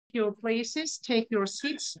your places, take your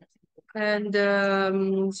seats, and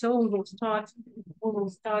so we will start. We will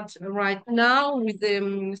start right now with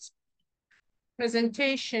the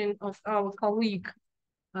presentation of our colleague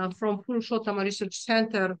from Puruṣottama Research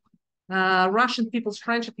Center, Russian People's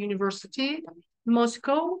Friendship University,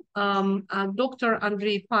 Moscow, Dr.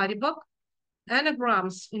 Andrei Paribok,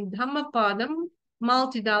 Anagrams in Dhammapadam,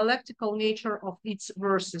 multidialectical nature of its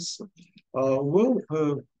verses.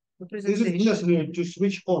 Is it necessary to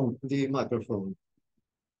switch on the microphone?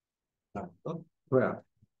 Where?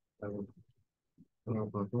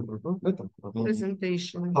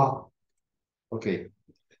 Presentation. Okay.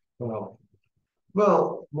 Well,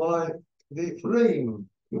 the frame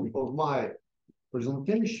of my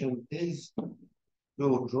presentation is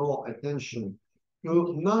to draw attention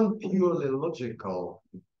to non-purely logical,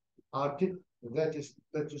 that is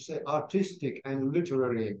to say, artistic and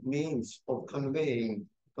literary means of conveying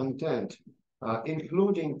content,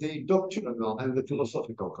 including the doctrinal and the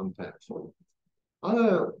philosophical content.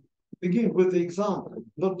 I'll begin with the example,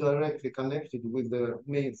 not directly connected with the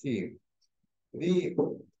main theme. The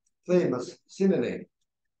famous simile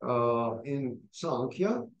in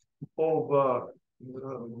Sankhya of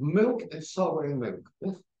milk and souring milk.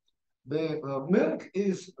 The milk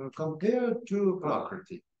is compared to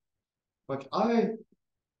Prakrit, but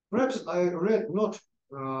perhaps I read not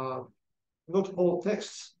all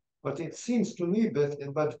texts, but it seems to me that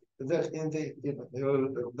in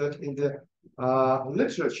the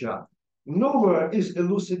literature, nowhere is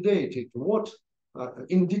elucidated what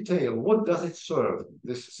in detail what does it serve,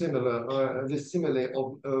 this simile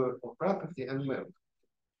of Prakrit and milk.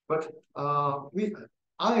 But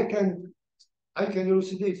I can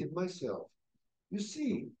elucidate it myself. You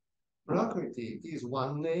see, Prakriti is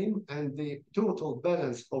one name, and the total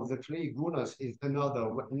balance of the three gunas is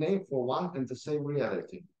another name for one and the same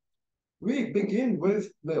reality. We begin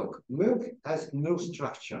with milk. Milk has no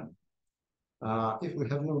structure if we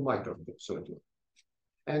have no microphone, certainly.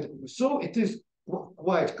 And so it is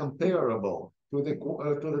quite comparable to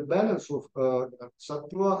the balance of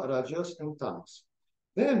sattva, rajas, and tamas.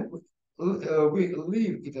 Then we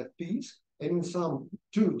leave it at peace, and in some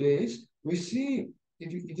 2 days, we see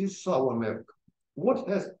it is sour milk. What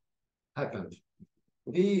has happened?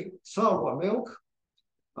 The sour milk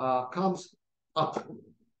comes up,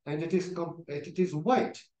 and it is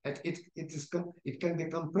white, and it can be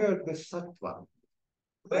compared with sattva.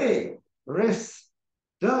 Whey rests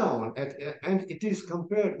down, and it is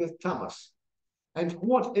compared with tamas. And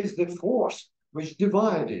what is the force which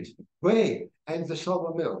divided whey and the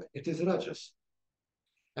sour milk? It is rajas.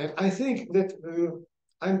 And I think that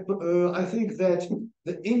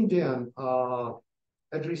the Indian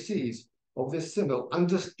addressees of this symbol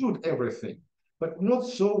understood everything, but not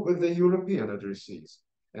so with the European addressees.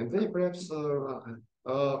 And they perhaps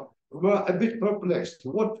were a bit perplexed.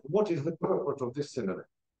 What is the purport of this symbol?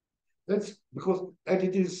 That's because, and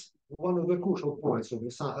it is one of the crucial points of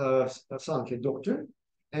the Sankhya doctrine,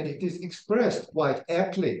 and it is expressed quite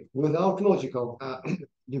aptly without logical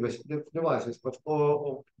devices, but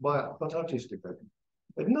artistically.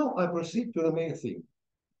 But now I proceed to the main theme.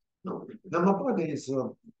 Now, Dhammapada is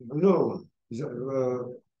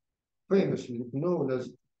famously known as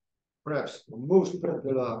perhaps the most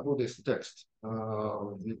popular Buddhist text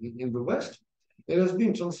in the West. It has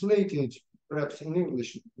been translated perhaps in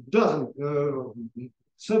English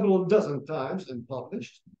several dozen times and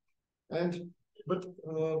published. But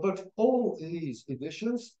all these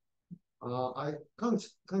editions, I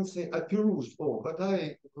can't say I perused all, but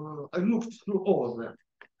I looked through all of them.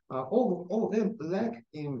 All of them lack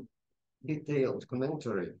in detailed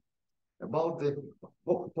commentary about the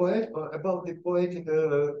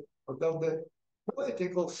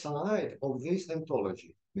poetical side of this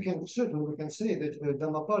anthology. We can say that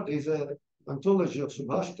Dhammapada is an anthology of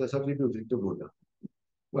subhashitas attributed to Buddha.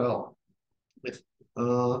 Well,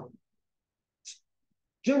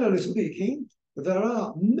 generally speaking, there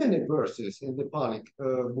are many verses in the Pali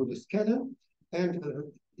Buddhist canon, and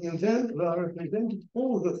in them there are represented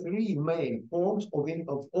all the three main forms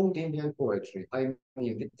of Old Indian poetry. I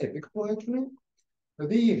mean the epic poetry,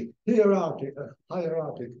 the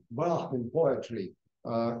hierarchic Brahmin poetry,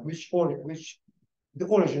 which the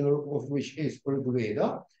origin of which is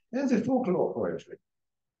Rigveda, and the folklore poetry.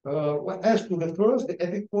 As to the first, the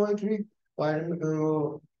epic poetry,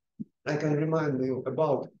 I can remind you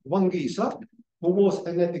about Vangisa, who was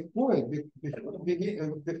an epic poet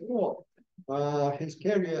before his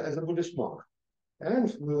career as a Buddhist monk. And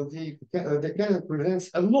the canon presents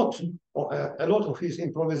a lot of his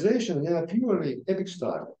improvisation in a purely epic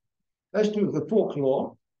style. As to the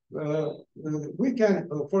folklore, we can,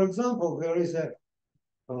 for example, there is a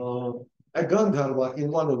a Gandharva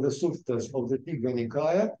in one of the suttas of the Tigha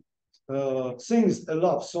Nikaya sings a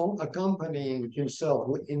love song accompanying himself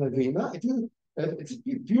in a veena. It's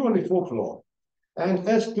purely folklore. And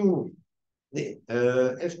as to the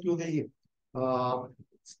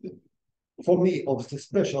for me of the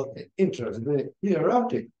special interest, the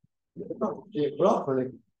hieratic, the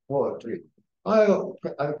Brahmanic poetry, I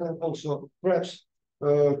can also perhaps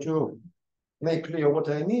to make clear what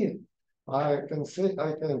I mean. I can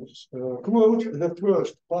quote the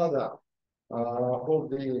first pada of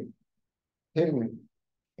the hymn,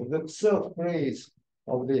 the self-praise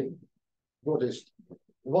of the Buddhist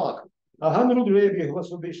Vak. Aham Rudrevi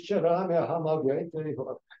Vasubhishcharami Aham Avyayate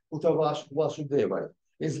Utavash Vasudevai.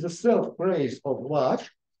 It's the self-praise of Vach,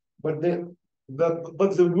 but the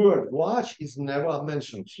word Vach is never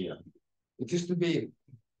mentioned here. It is to be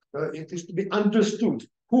understood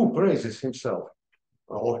who praises himself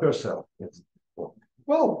or herself. Yes.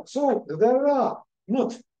 Well, so there are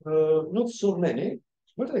not so many,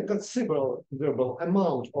 but a considerable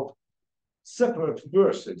amount of separate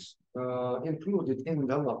verses included in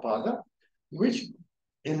Dhammapada,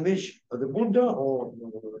 in which the Buddha or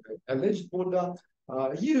alleged Buddha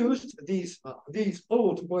used these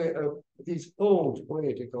old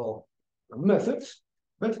poetical methods.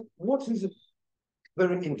 But what is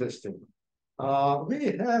very interesting,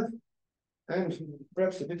 we have, and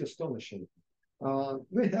perhaps a bit astonishing,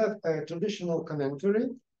 we have a traditional commentary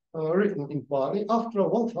written in Pali after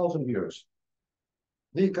 1,000 years.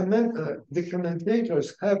 The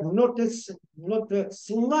commentators have not the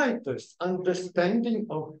slightest understanding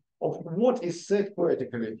of what is said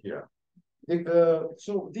poetically here.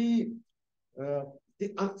 So the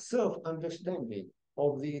self-understanding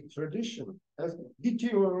of the tradition has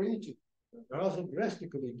deteriorated, rather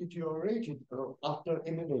drastically deteriorated after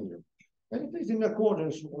a millennium. And it is in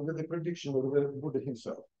accordance with the prediction of the Buddha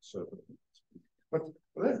himself, certainly. But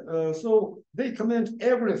so they comment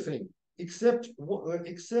everything except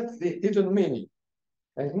the hidden meaning.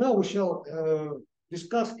 And now we shall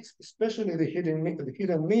discuss especially the hidden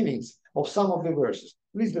meanings of some of the verses.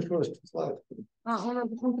 Please, the first slide. Она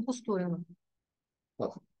почему-то пустое.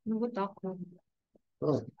 Ну, вот так.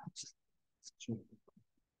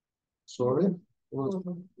 Sorry.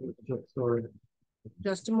 Sorry.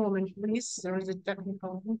 Just a moment, please. There is a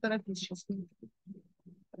technical interruption.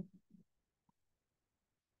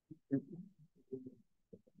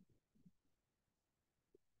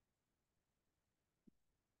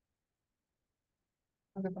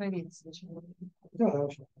 Надо проверить сначала. Да,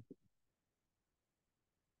 хорошо.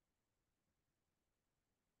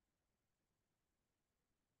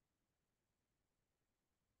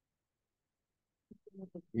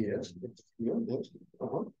 Yes, it's here, yes.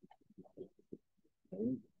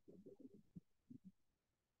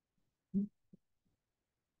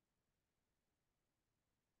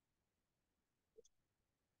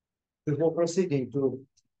 Before proceeding to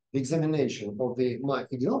the examination of my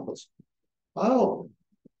examples, I'll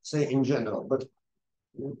say in general, but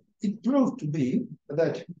it proved to be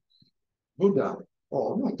that Buddha,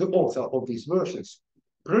 or the author of these verses,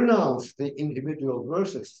 pronounced the individual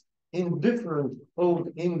verses in different old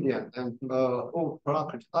Indian and old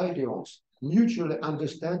Prakrit idioms, mutually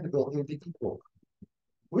understandable in the epoch,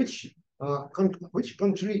 which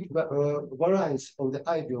concrete variants of the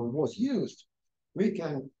idiom was used. We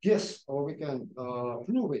can guess or we can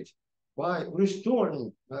prove it by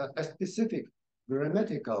restoring a specific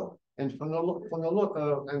grammatical and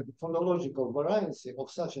phonological variancy of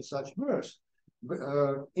such and such verse,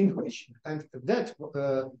 in which, and that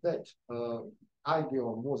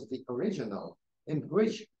idiom was the original, in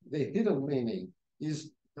which the hidden meaning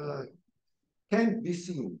is can't be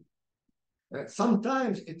seen.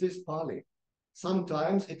 Sometimes it is Pali,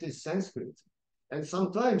 sometimes it is Sanskrit, and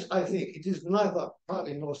sometimes I think it is neither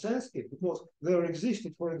Pali nor Sanskrit, because there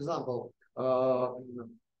existed, for example,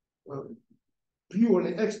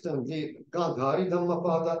 purely extant the Gandhari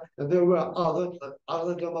Dhammapada, and there were other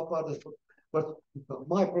Dhammapadas, but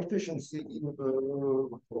my proficiency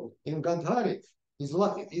in Gandhari is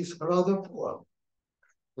rather poor.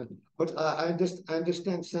 But I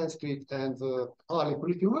understand Sanskrit and Pali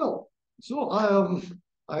pretty well. So I'll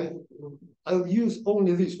use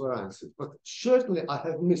only these variances, but certainly I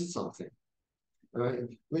have missed something,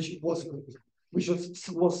 which was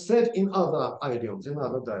said in other idioms, in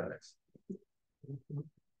other dialects.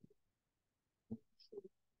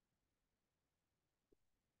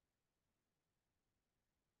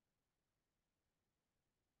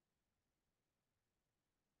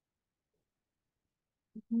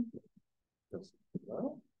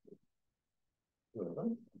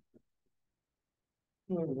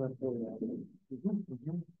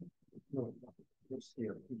 No, it's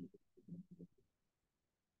here.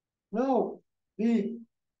 Now, the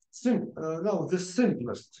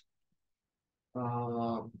simplest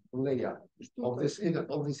layer of these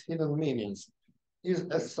hidden meanings is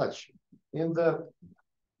as such in the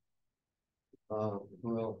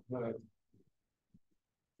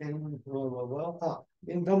in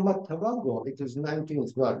Dhammapadam, it is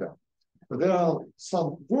 19th Varga. There are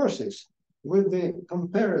some verses with the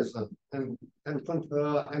comparison and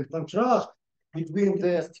contrast between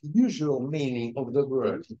the usual meaning of the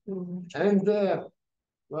word and the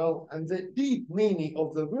deep meaning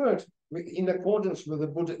of the word in accordance with the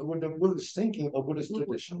Buddhist thinking or Buddhist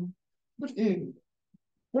tradition. But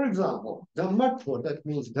for example, Dhammatva, that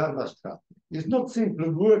means Dharmastra, is not simply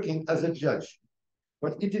working as a judge,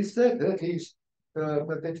 but it is said that it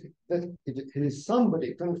is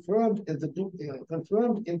somebody confirmed in the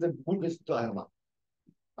Buddhist Dharma,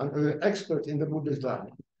 an expert in the Buddhist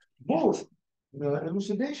Dharma. Both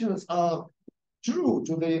elucidations are true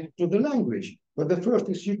to the language, but the first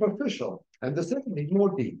is superficial and the second is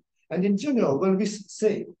more deep. And in general, when we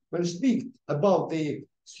speak about the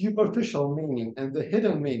superficial meaning and the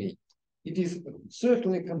hidden meaning, it is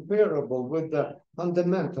certainly comparable with the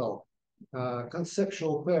fundamental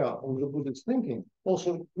conceptual pair of the Buddhist thinking.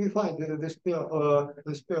 Also, we find this pair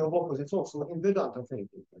of opposites also in Vedanta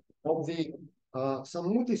thinking of the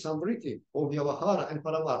Sammuti, Samvriti, or Vyavahara and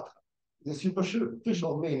Paramartha. The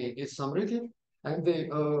superficial meaning is Samvriti, and the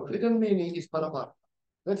hidden meaning is Paramartha.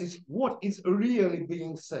 That is what is really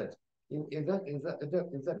being said in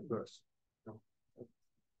that verse.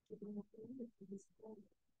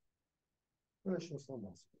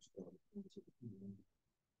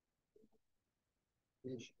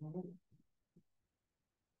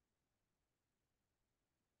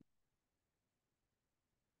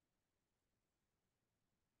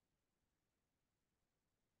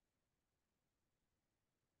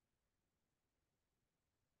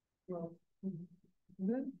 Well,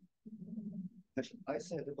 then I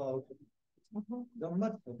said about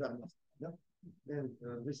Dhammapadam. Then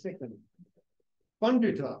the second,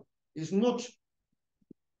 Pandita is not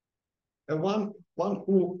a one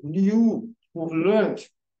who learned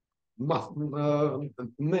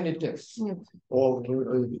many texts or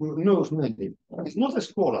who knows many. He's not a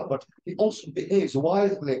scholar, but he also behaves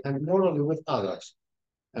wisely and morally with others.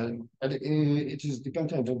 And it is the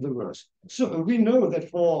content of the verse. So we know that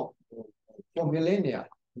for millennia,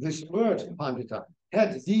 this word Pandita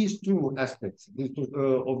had these two aspects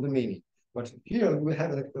of the meaning. But here we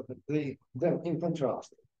have them in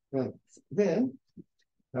contrast. Then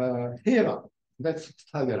Hera, that's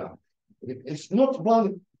Thavira. It's not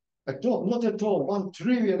at all one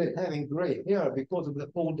trivially having gray hair because of the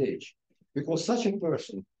old age. Because such a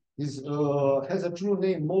person has a true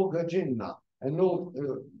name, Mogajinna, and know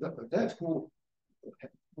that who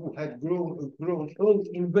had grown old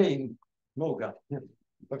in vain, Moga.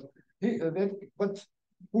 But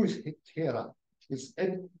who is Hera? It's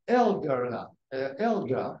an elder,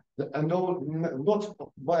 not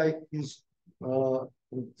by his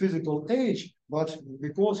physical age, but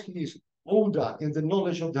because he is older in the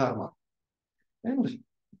knowledge of Dharma. And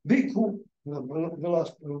Bhikkhu, the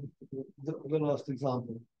last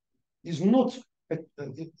example, is not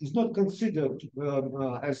considered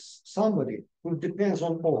as somebody who depends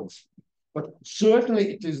on alms, but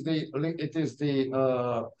certainly it is the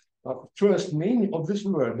first meaning of this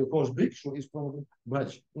word, because bhikshu is from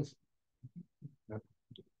Braj.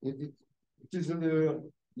 It is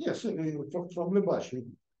yes, from Lebashi,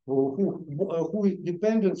 who is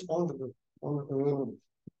dependent on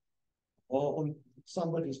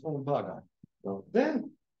somebody's own bhaga.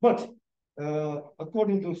 Then, but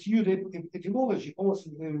according to Pseudo etymology,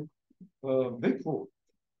 also the bhikkhu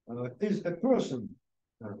is a person.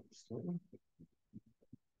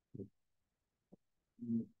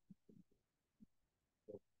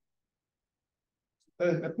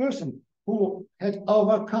 A person who had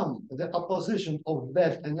overcome the opposition of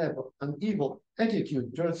bad and evil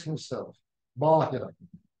attitude towards himself. Bahira.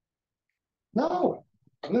 Now,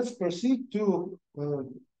 let's proceed to,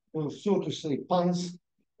 so to say, puns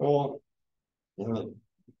or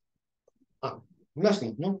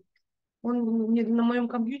nothing, no? Он на моем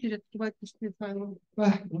компьютере открывает пустые файлы.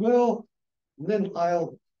 Well, then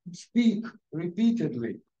I'll speak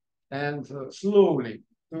repeatedly and slowly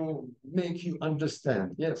to make you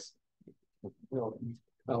understand. Yes. Well,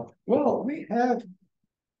 we have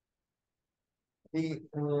the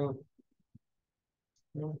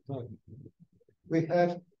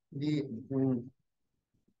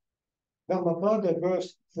Dhammapada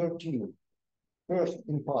verse 13, first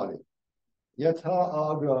in Pali. Yatha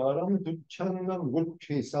agaram duchannam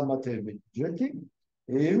gukkhi samate vijjati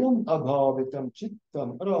evam abhavitam chittam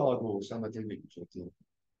rago samate vijjati.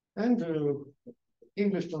 And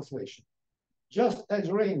English translation. Just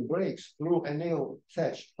as rain breaks through a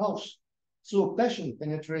nail-thatched house, so passion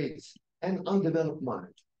penetrates an undeveloped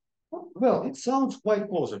mind. Well, it sounds quite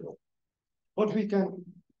plausible. But we can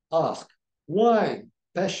ask, why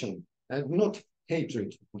passion and not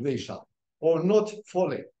hatred, dvesha, or not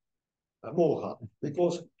folly, moha?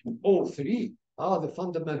 Because all three are the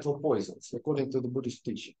fundamental poisons, according to the Buddhist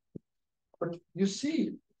teaching. But you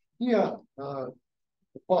see, here,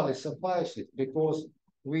 Pali suffices because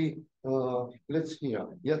we, let's hear,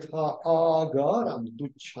 yatha agaram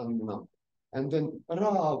duchannam, and then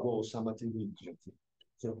rago samati vijjati.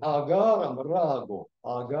 So agaram rago,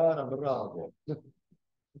 agaram rago.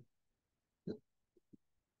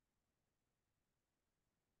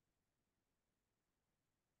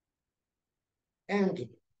 And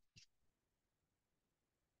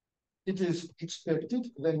it is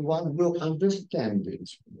expected that one will understand it.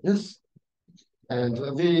 Yes. And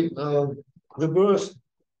the verse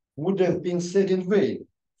would have been said in vain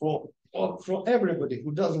for everybody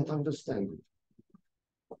who doesn't understand it.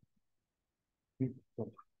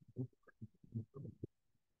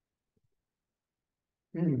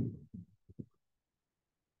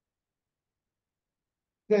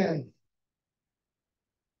 Then,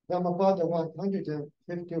 Dhammapada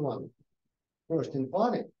 151, first in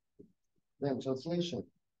Pali, then translation.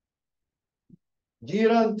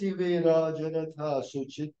 Jiranti vera janatha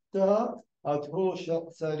suchitta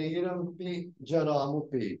athosha sarirampi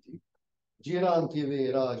jaramupeti. Jiranti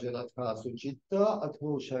vera janatha suchitta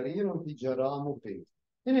athosha sarirampi jaramupeti.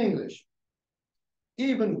 In English,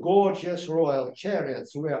 even gorgeous royal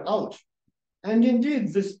chariots wear out, and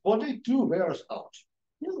indeed this body too wears out.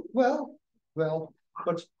 Well,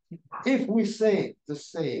 but if we say the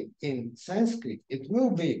same in Sanskrit, it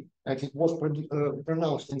will be, and it was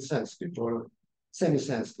pronounced in Sanskrit or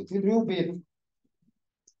semi-Sanskrit, it will be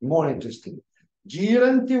more interesting.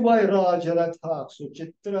 Jiranti vairajaratha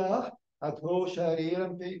suchitra atho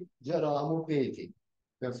sharirampi jaramupeti.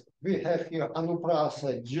 We have here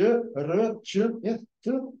anuprasa j, r, ch, yes,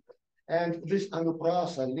 t, and this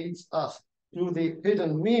anuprasa leads us to the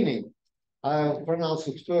hidden meaning. I'll pronounce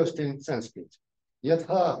it first in Sanskrit.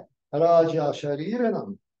 Yatha raja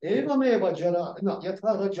shariranam evameva jara, no,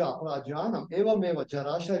 yatha raja rajanam evameva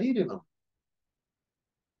jara shariranam.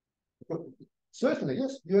 Certainly,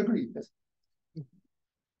 yes, you agree. Yes.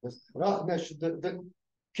 Yes. The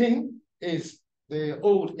king is, the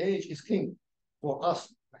old age is king for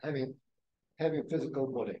us having physical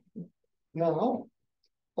body. Now,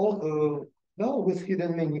 now with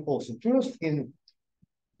hidden meaning also. First in,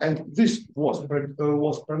 and this was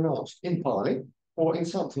pronounced in Pali or in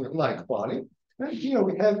something like Pali. And here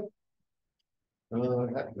we have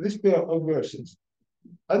this pair of verses.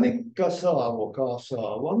 Anikasavo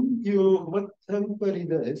kasavam yuvatam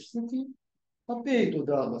paridesati apetu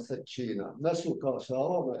dhamma sachina nasu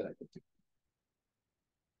kasava varakati.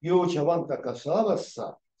 Yo chavanta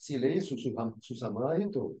kasavassa silei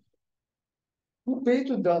susamayito.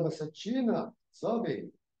 Upetu dhamma sachina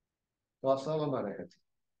sabe kasava varakati.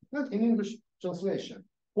 Not in English translation.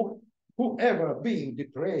 Whoever being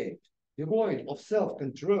depraved, devoid of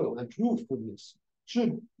self-control and truthfulness,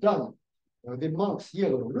 should don the monk's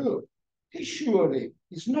yellow robe, he surely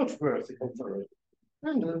is not worthy of virtue.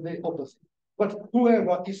 And the opposite. But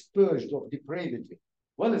whoever is purged of depravity,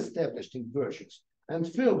 well established in virtues, and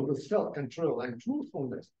filled with self-control and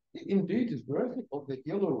truthfulness, he indeed is worthy of the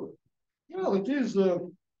yellow robe. Well, it is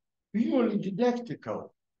purely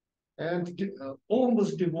didactical and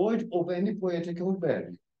almost devoid of any poetical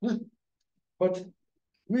value. But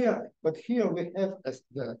here we have as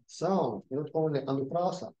the sound, not only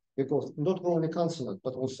anuprasa, because not only consonant,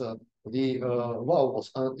 but also the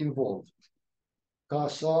vowels are involved.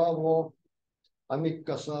 Kasavo, amik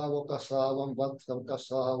kasavo, kasavam, vattam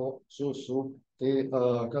kasavo, susu, te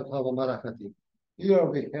katava marakati. Here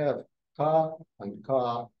we have ka and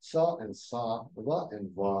ka, sa and sa, va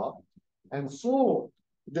and va. And so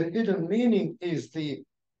the hidden meaning is the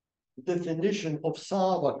definition of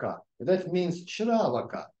savaka. That means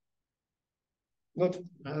shravaka. Not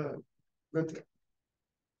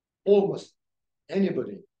almost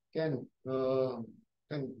anybody can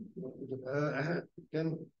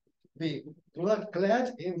be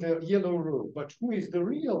clad in the yellow robe. But who is the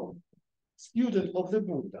real student of the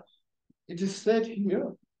Buddha? It is said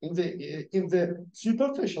here in the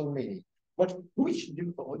superficial meaning. But which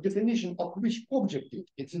definition of which objective?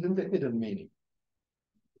 It's in the hidden meaning.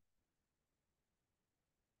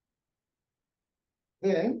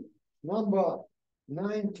 Then number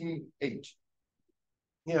 98.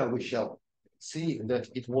 Here we shall see that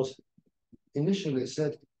it was initially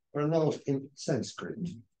said, pronounced in Sanskrit.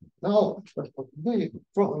 Now,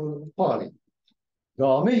 from Pali.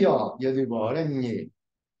 Gamiya yadivaranye,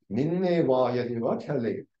 ninneva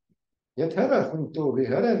yadivathale, yatharahanto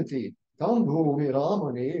viharanti, tambhu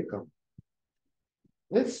viramanekam.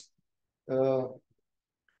 Let's,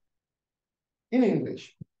 in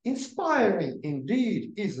English, inspiring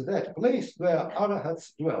indeed is that place where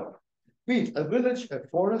arahats dwell, be it a village, a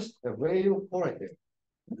forest, a vale, or a hill.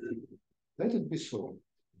 Let it be so.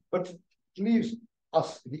 But it leaves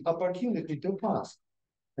us the opportunity to ask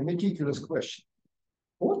a meticulous question.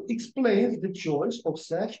 What explains the choice of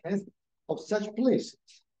such places?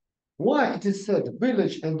 Why it is said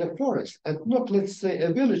village and the forest, and not, let's say,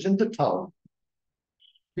 a village and the town?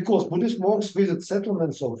 Because Buddhist monks visit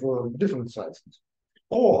settlements of different sizes.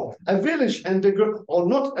 Or a village and or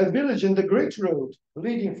not a village and the great road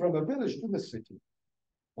leading from a village to the city.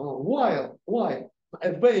 Why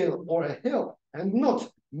a vale or a hill and not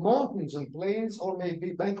mountains and plains or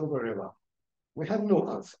maybe bank of a river? We have no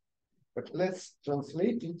answer. But let's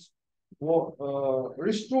translate it or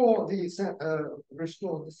restore the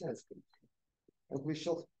Sanskrit, and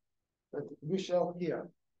we shall hear.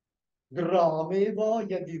 Grameva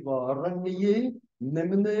yadivaranye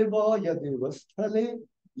nimneva yadivasthale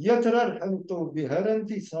yatrarhanto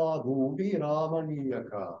viharanti sadhu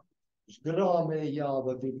viramaniyaka. Grame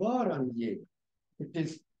yavadivaranye. It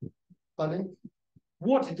is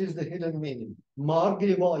what it is the hidden meaning.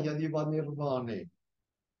 Margeva yadiva nirvane.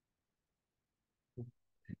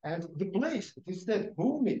 And the place, it is said,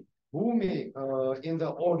 bhumi in the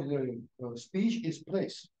ordinary speech is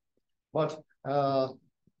place. But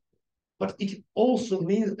it also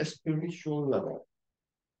means a spiritual level.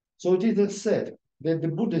 So it is said that the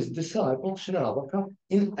Buddhist disciple, Shravaka,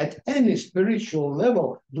 at any spiritual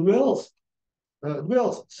level dwells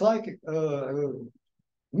psychic,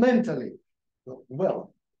 mentally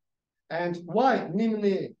well. And why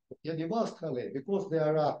Nimne Yadivasthale? Because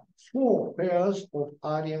there are 4 pairs of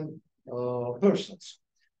Aryan persons.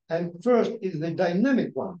 And first is the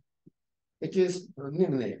dynamic one. It is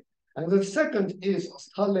Nimne. And the second is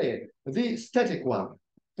Sthale, the static one.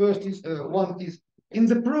 First is one is in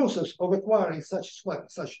the process of acquiring such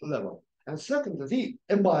level. And second, he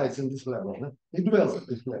abides in this level. He dwells at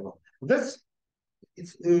this level.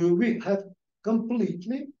 We have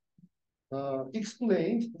completely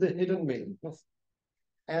explained the hidden meaning.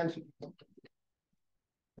 And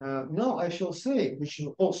now I shall say, which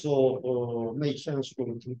will also make sense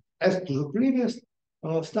as to the previous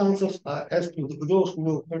stanzas, as to those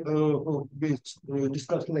who will be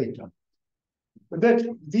discussed later, that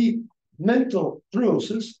the mental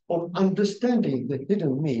process of understanding the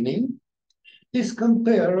hidden meaning is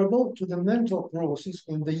comparable to the mental process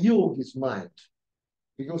in the yogi's mind,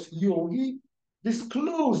 because yogi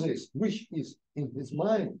discloses which is in his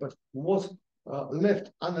mind, but was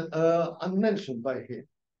left unmentioned by him.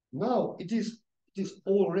 Now it is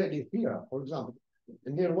already here. For example,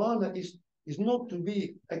 nirvana is not to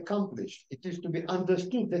be accomplished. It is to be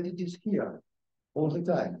understood that it is here all the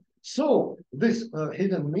time. So this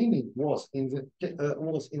hidden meaning was in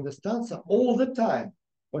the stanza all the time,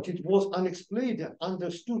 but it was unexplained,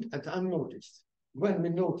 understood, and unnoticed. When we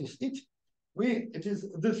notice it, it is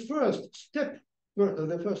the first step.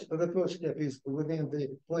 The first step is within the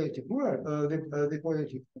poetic word, the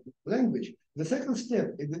poetic language. The second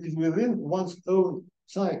step is within one's own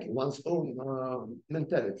psyche, one's own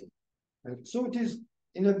mentality. And so it is,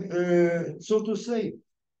 so to say,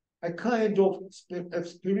 a kind of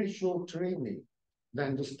spiritual training, the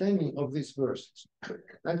understanding of these verses.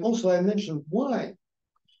 And also I mentioned why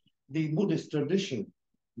the Buddhist tradition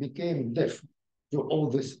became deaf to all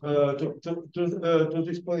this, to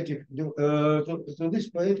this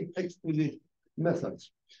poetic exquisite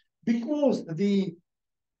methods, because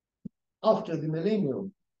after the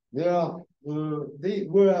millennium, they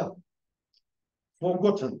were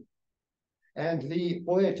forgotten, and the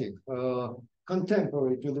poetic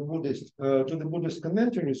contemporary to the Buddhist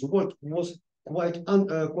commentaries was quite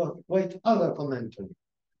other commentary,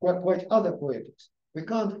 quite other poetics. We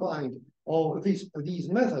can't find all these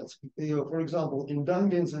methods, for example, in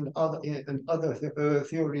Dungan's and other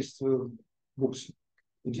theorists' books.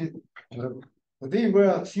 They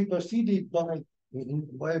were superseded by new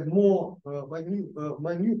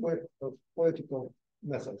poetical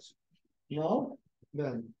methods. Now,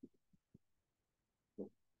 then,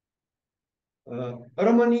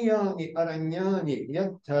 Ramaniyani aranyani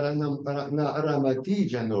yattaranam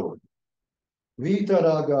ramatijano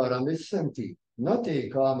vitaraga ramissanti nate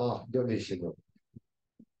kama gavishino.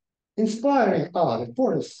 Inspiring are the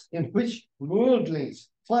forests in which worldlings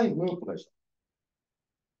find no pleasure.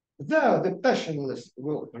 There the passionless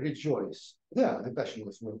will rejoice. There the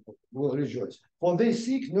passionless will rejoice, for they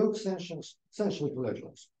seek no sensual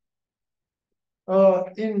pleasures.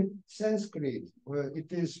 In Sanskrit, it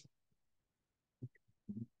is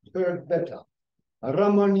heard better.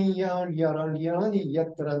 Ramaniyan Yaralyani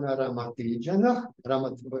Yatra Naramati Janah,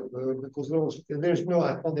 because there's no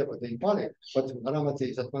Atmanevata in Pali, but Ramati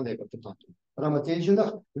is Atmanevata. Ramati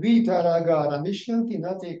Janah, Vitaraga Ramishyanti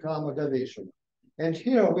Nati Kama Gaveshana. And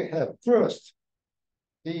here we have first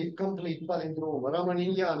the complete palindrome,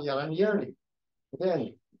 Ramaniyan Yaranyani.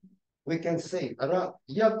 Then we can say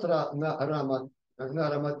Yatra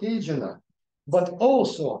Naramatijana, but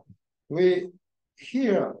also we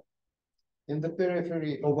hear in the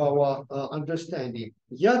periphery of our understanding,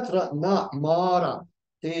 Yatra na Mara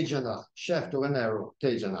Tejana, shaft of an arrow,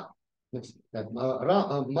 Tejana.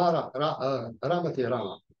 Ramati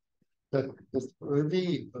Rama.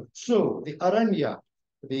 So the Aranya,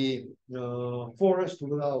 the forest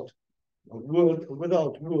without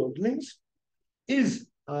worldlings, is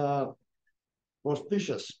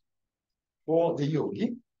auspicious for the yogi,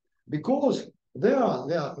 because there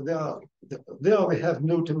we have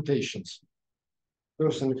no temptations,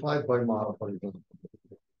 personified by Mara, for example.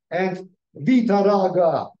 And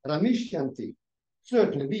Vitaraga Ramishyanti,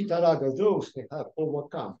 certainly Vitaraga, those who have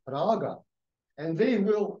overcome Raga, and they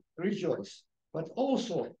will rejoice. But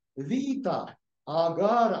also Vita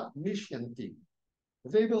Agara Mishyanti,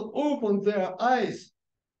 they will open their eyes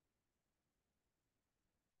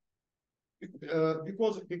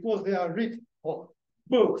because they are rid of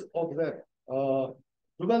both of the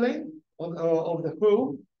dwelling of the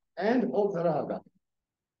home and of the raga.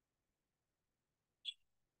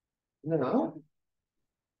 Now,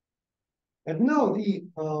 the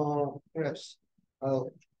perhaps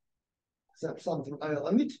something I'll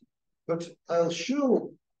omit, but I'll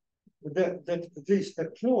show that this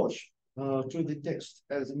approach to the text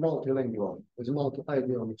as multilingual, as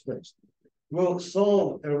multi-idiomic text, will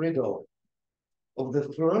solve a riddle of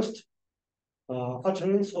the first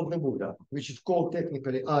utterance of the Buddha, which is called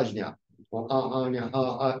technically ajna, or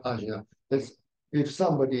ajna. That's if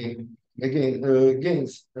somebody again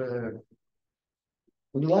gains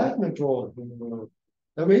enlightenment or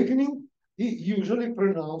awakening, he usually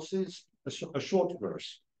pronounces a short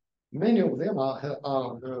verse. Many of them are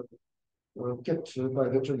kept by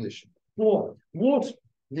the tradition. For what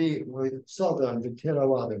the southern, the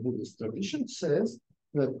Theravada Buddhist tradition says,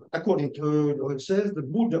 that according to it says, the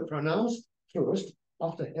Buddha pronounced first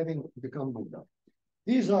after having become Buddha.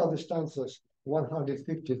 These are the stanzas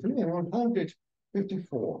 153 and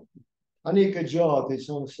 154. Aneka jati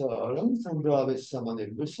samsaram sangravis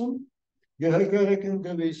samanirvisam gahakarakan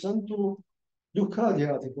gavisantu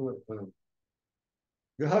dukkhadyati punatpanam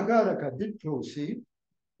gahakaraka ditprosi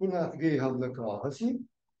punat geham lakahasi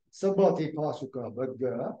sabati pasuka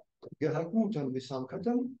badga gahakutam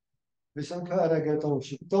visankatam visankaragatam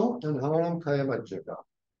shittam tanharam kayamajjaka.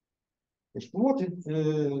 It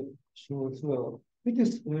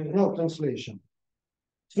is now translation.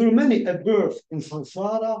 Through many a birth in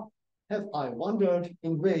samsara have I wandered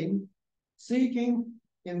in vain, seeking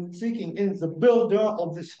in the builder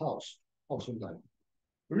of this house of life.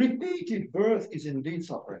 Repeated birth is indeed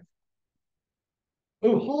suffering.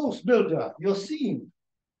 O house builder, you are seen.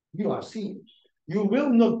 You will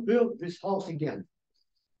not build this house again,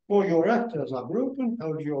 for your rafters are broken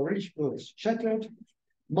and your rich earth shattered.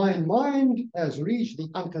 My mind has reached the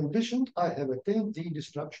unconditioned. I have attained the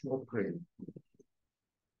destruction of grave.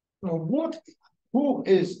 Now, who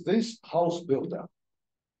is this house builder?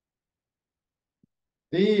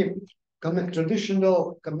 The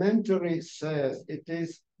traditional commentary says it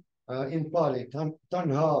is in Pali, Tanha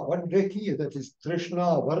Vardhaki, that is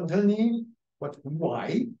Trishna Vardhani. But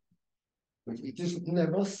why? It is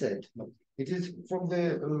never said. It is from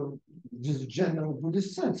the just general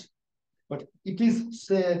Buddhist sense. But it is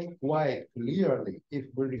said quite clearly if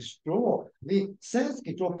we restore the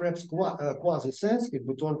Sanskrit, or perhaps quasi-Sanskrit,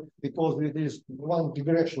 because it is one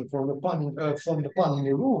digression from the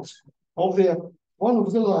Panini roots of one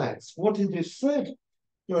of the lines. What it is said,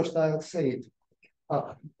 first I'll say it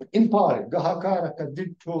in Pali, Gahakaraka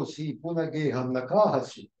Dittosi Punageham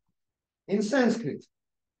Nakahasi. In Sanskrit,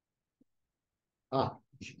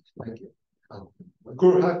 thank you.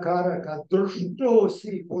 Gurhakaraka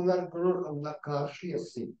Drshdosi Punargruham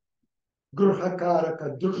Nakashyasi.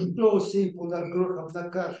 Gurhakaraka Drshdosi Punargruham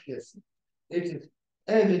Nakashyasi. It is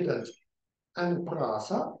evident and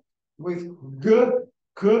prasa with g,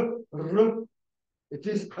 k, r. It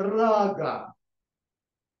is raga.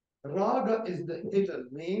 Raga is the hidden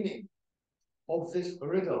meaning of this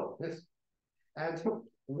riddle. And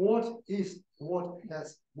what has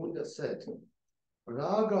Buddha said?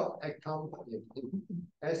 Raga accompanied him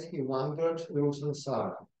as he wandered through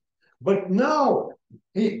samsara. But now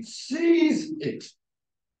he sees it.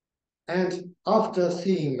 And after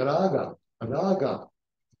seeing raga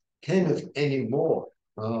cannot anymore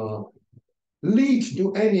lead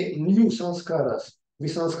to any new sanskaras.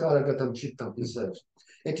 Visanskara chittam, he says.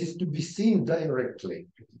 It is to be seen directly.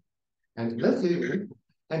 And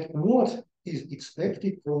what is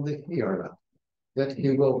expected from the hearer? That he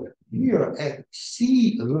will hear and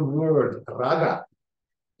see the word raga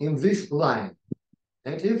in this line.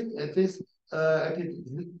 And if it is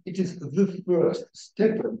the first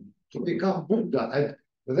step to become Buddha, and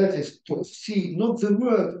that is to see not the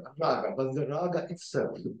word raga, but the raga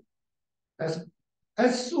itself.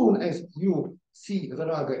 As soon as you see the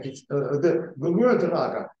raga, the word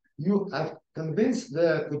raga, you have convinced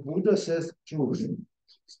that the Buddha says truth,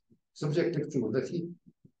 subjective truth, that he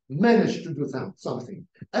managed to do something.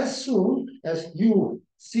 As soon as you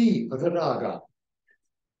see the raga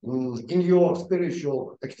in your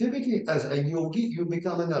spiritual activity as a yogi, you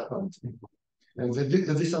become an arhat. And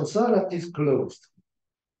the samsara is closed.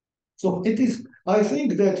 So it is, I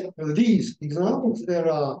think that these examples, there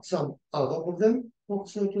are some other of them,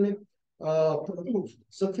 certainly, prove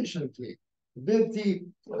sufficiently that the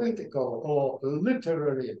poetical or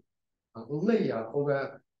literary layer of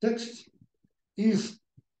a text is,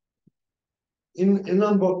 in a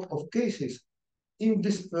number of cases,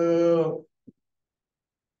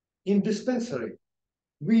 indispensable.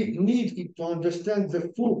 We need it to understand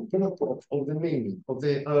the full purport of the meaning of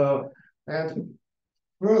the and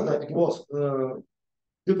further it was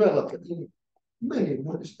developed in many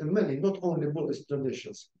Buddhist and many not only Buddhist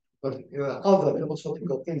traditions but other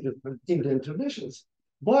philosophical Indian traditions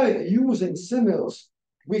by using symbols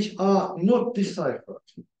which are not deciphered.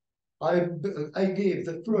 I gave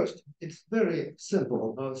the first, it's very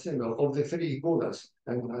simple symbol of the three Buddhas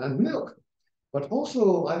and milk. But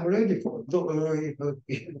also, I'm ready for we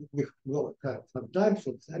will have some time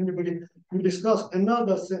for anybody to discuss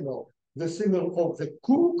another symbol, the symbol of the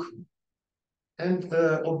cook and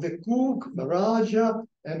of the cook, Raja,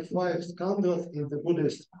 and 5 skandhas in the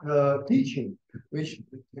Buddhist teaching, which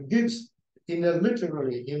gives in a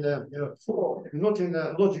literary, in a form, not in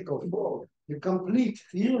a logical form, the complete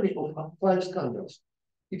theory of 5 skandhas.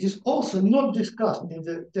 It is also not discussed in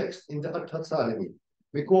the text, in the Tattvasaṅgraha,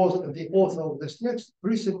 because the author of this text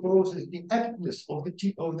presupposes the aptness of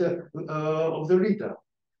the reader.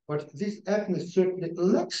 But this aptness certainly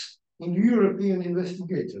lacks in European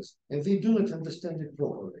investigators, and they do not understand it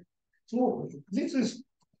properly. So this is,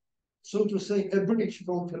 so to say, a bridge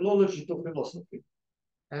from philology to philosophy.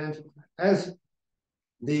 And as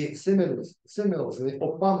the symbols, the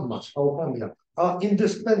opamya, are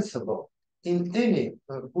indispensable in any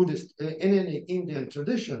Buddhist, in any Indian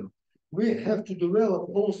tradition, we have to develop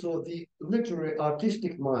also the literary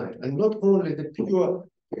artistic mind, and not only the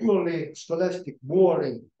purely scholastic,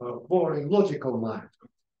 boring logical mind.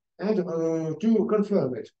 And to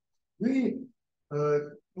confirm it, we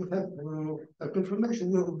have a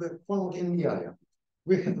confirmation will be found in Nyaya.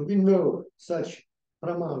 We know such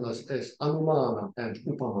pramanas as anumana and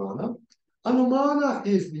upamana. Anumana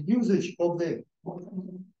is the usage of the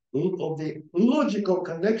logical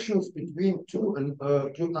connections between two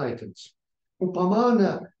items.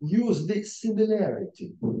 Upamana use the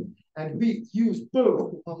similarity, and we use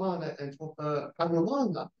both upamana and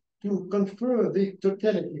anumana to confer the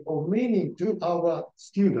totality of meaning to our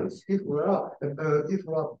students if we are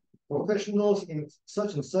professionals in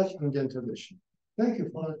such and such Indian tradition. Thank you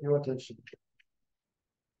for your attention.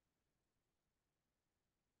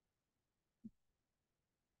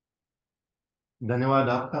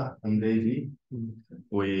 Dhanyawad Andrei.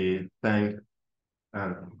 We thank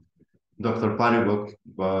Dr. Paribok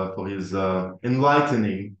for his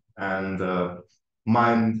enlightening and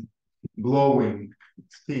mind-blowing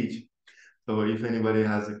speech. So if anybody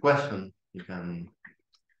has a question, you can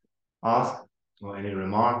ask or any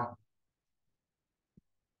remark.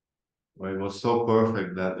 Well, it was so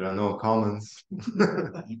perfect that there are no comments.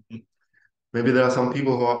 Maybe there are some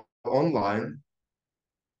people who are online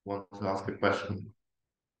want to ask a question.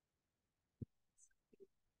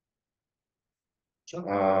 It's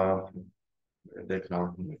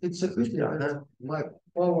a pity that my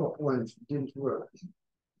PowerPoint didn't work.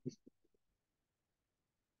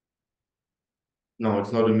 No,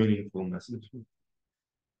 it's not a meaningful message.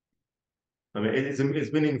 I mean,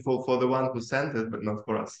 it's meaningful for the one who sent it, but not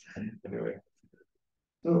for us. Anyway.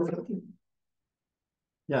 So, thank you.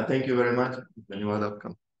 Yeah, thank you very much. Then you are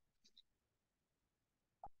welcome.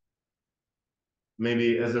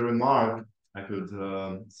 maybe as a remark, I could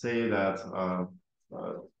say that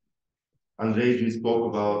Andrei spoke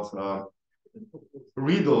about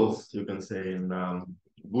riddles, you can say, in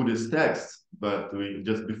Buddhist texts, but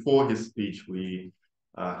just before his speech, we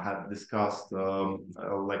had discussed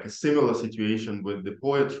like a similar situation with the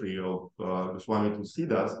poetry of Goswami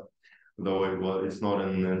Tulsidas, though it's not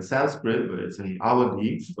in Sanskrit, but it's in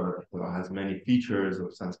Awadhi, but has many features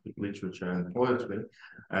of Sanskrit literature and poetry.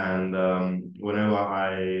 And whenever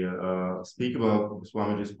I speak about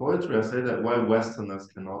Swamiji's poetry, I say that while Westerners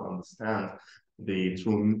cannot understand the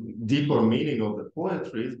true deeper meaning of the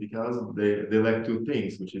poetry is because they lack two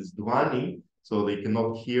things, which is dhvani, so they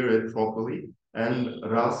cannot hear it properly, and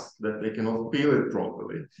ras, that they cannot feel it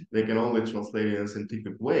properly. They can only translate it in a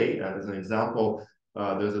scientific way. And as an example,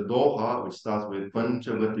 there's a doha which starts with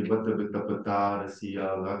Panchavati Bhatta Vitapata Rasiya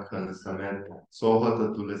Lakhan Samet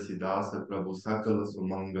Sohata Tulesidasa Prabhu Sakala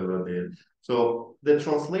Sumangala Dev. So the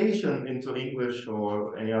translation into English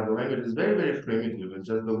or any other language is very, very primitive. It's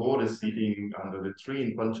just the Lord is sitting under the tree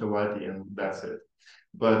in Panchavati and that's it.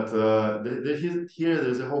 But here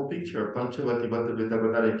there's a whole picture. Panchavati Bhatta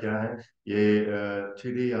Vitapata kya hai? Ye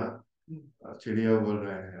chidiya bol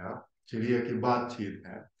rahe hai. Chidiya ki baatcheet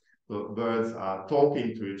hai. So birds are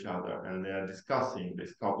talking to each other and they are discussing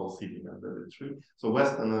this couple sitting under the tree. So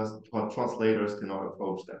Westerners, translators cannot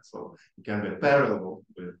approach that. So it can be a parallel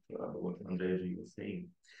with what Andrei was saying.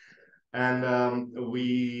 And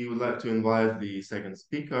we would like to invite the second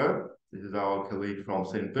speaker. This is our colleague from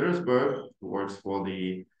St. Petersburg, who works for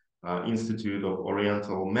the Institute of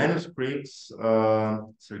Oriental Manuscripts,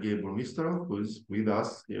 Sergei Burmistrov, who is with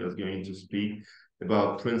us. He is going to speak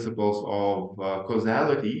about principles of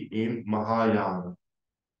causality in Mahāyāna.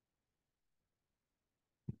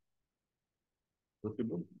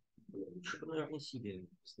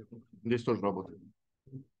 Здесь тоже работает.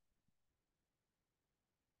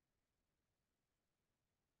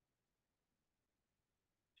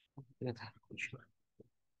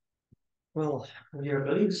 Well, dear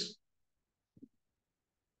colleagues, of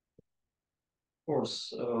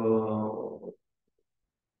course, I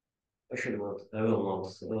will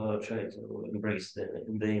not try to embrace the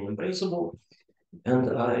embraceable, and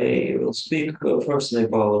I will speak firstly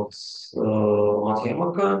about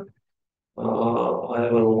Madhyamaka. I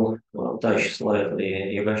will touch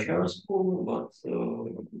slightly Yogacharya school, but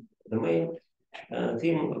the main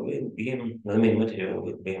theme will be, the main material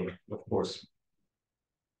will be, of course,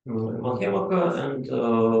 Madhyamaka, and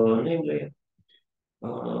namely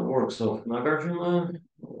works of Nagarjuna,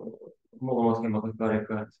 Mula Madhyamaka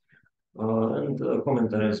Karika, and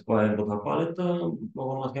commentaries by Buddhapalita,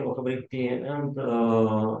 Mula Madhyamaka Vritti, and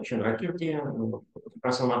Śāntarakṣita,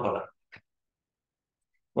 Prasannapada.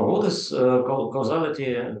 Well, what is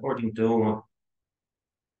causality according to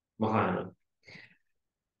Mahāyāna?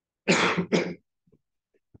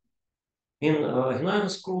 In Hinayana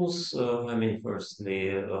schools, I mean, first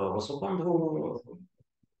the Vasubandhu,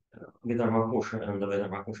 Vidharmakusha, and the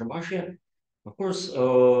Vidharmakusha Bhashya. Of course,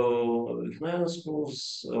 Hinayana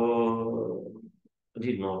schools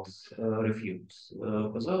did not refute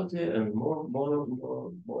causality, and more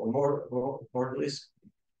this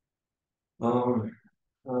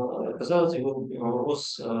causality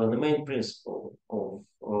was the main principle of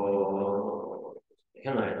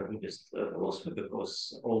Hinayana Buddhist philosophy,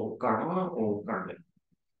 because all karma, all karmic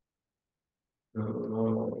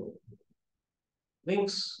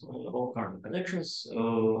links, all karmic connections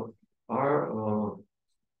are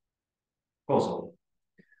causal,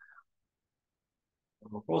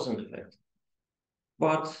 cause and effect.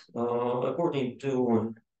 But according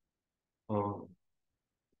to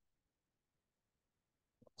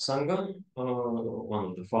Sangha, one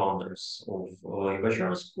of the founders of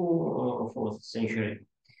Yogacharya school, 4th century,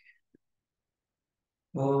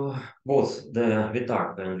 both the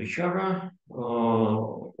Vitarka and Vichara,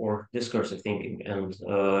 or discursive thinking and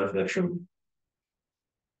reflection,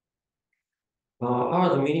 are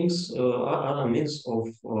the means of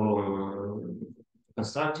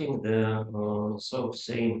constructing the so to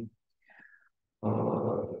say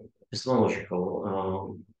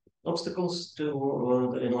epistemological obstacles to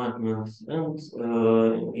the enlightenment. And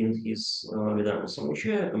in his Vidharma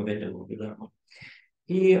Samuchaya, Competitive Vidharma,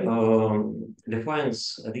 he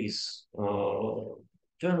defines these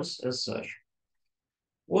terms as such.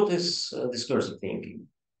 What is discursive thinking?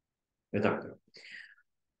 Vitarka.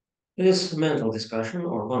 It is mental discussion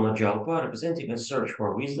or vanajalpa, representing a search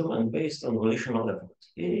for wisdom and based on volitional effort.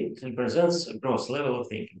 It represents a gross level of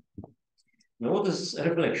thinking. Now, what is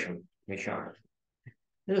reflection, Vichara?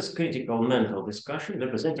 It is critical mental discussion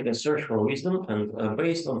representing a search for wisdom and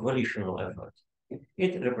based on volitional effort.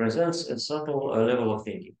 It represents a subtle level of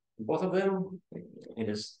thinking. Both of them, it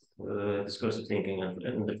is discursive thinking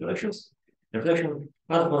and reflections. Reflection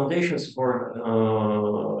are foundations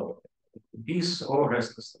for peace or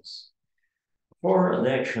restlessness. For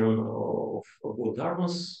the action of good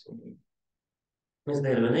dharmas is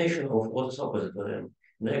the elimination of what is opposite to them.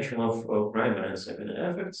 The action of primary and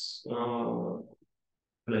secondary effects,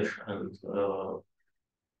 pleasure and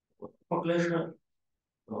for pleasure,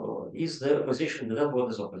 is the opposition to that what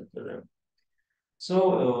is opposite to them. So,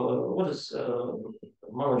 what is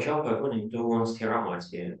Manuscripts according to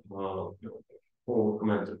Śāntarakṣita, who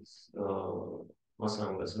commented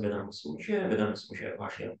Masangas Vedanta Samachaya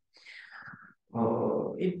Bhashya?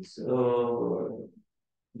 It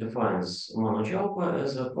defines Manuscripts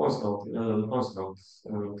as a constant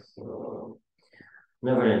and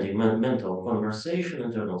never-ending mental conversation,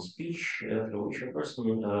 internal speech, through which a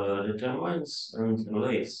person determines and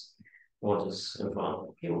relates what is in front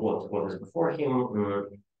of him, what is before him,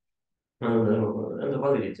 and the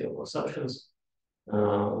validity of assumptions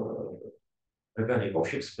regarding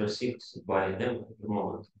objects perceived by them at the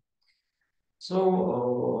moment.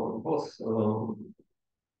 So both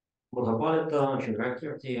Buddha,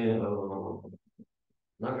 Śāntarakṣita,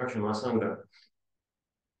 Anagrams, Sangha,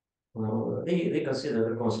 they consider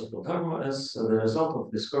the concept of dharma as the result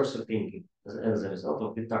of discursive thinking, as a result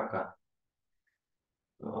of vitakka,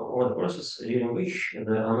 or the process during which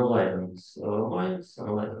the unenlightened mind,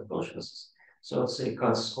 unenlightened consciousness, so to say,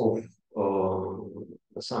 cuts off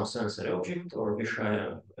some sensory object or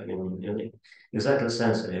vishaya, I mean, exactly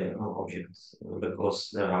sensory object,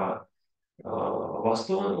 because there are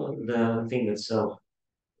vastu, the thing itself,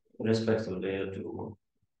 respectively to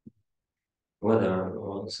whether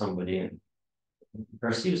somebody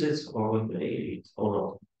perceives it or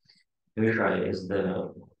not. Vishaya is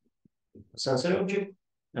the sensory object,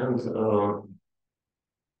 and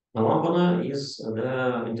Alambana is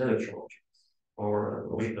the intellectual object or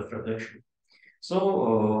object of reflection.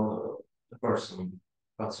 So the person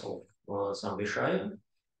cuts off some Vishaya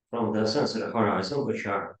from the sensory horizon, which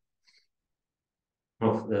are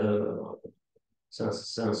of the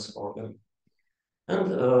sense organ. And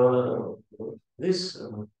this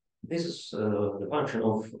is the function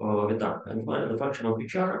of vitakka, and the function of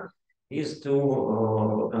vichara is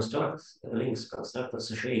to construct links, construct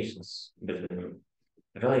associations between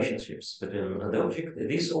relationships between the object,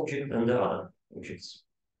 this object, and the other objects.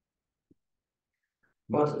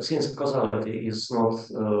 But since causality is not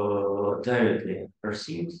directly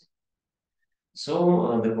perceived,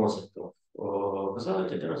 so the concept of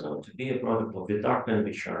causality turns out to be a product of vitakka and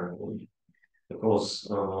vichara, because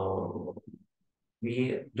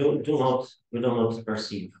we do not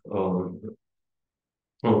perceive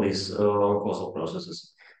all these causal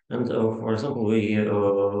processes. And for example, we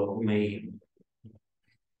may,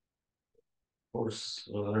 of course,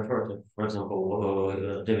 refer to, for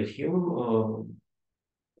example, David Hume,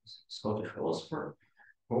 Scottish philosopher,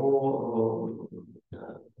 who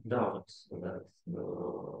doubted that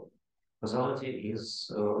causality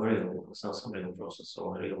is real, some real process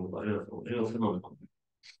or real phenomenon.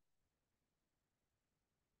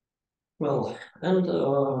 Well, and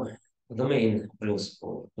the main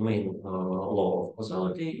principle, the main law of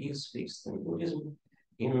causality is fixed in Buddhism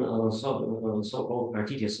in so-called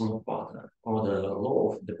Prakrit Samutpada, or the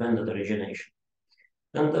law of dependent origination.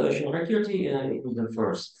 And Śāntarakṣita, in the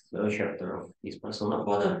first chapter of this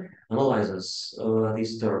Samutpada, analyzes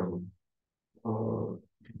this term,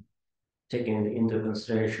 taking into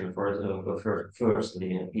consideration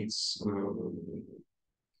firstly its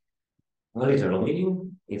literal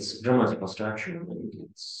meaning, its grammatical structure, and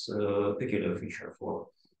its peculiar feature for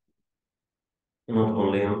not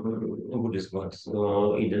only Buddhist but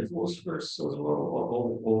Indian philosophers as well,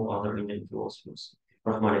 all other Indian philosophers,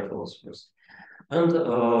 Brahmanic philosophers. And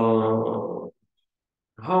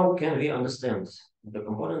how can we understand the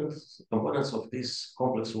components of this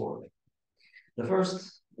complex word? The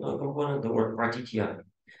first component, the word pratitya,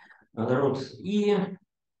 the root e,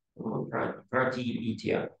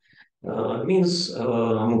 pratitya, means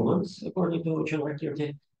movement, according to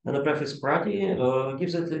Śāntarakṣita, and the prefix prati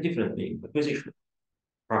gives it a different meaning, acquisition,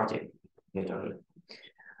 prati, literally.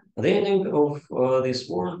 The ending of this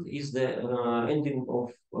word is the ending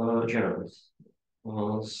of gerund.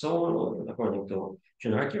 So, according to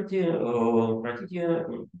Śāntarakṣita, pratitya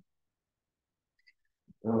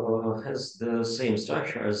has the same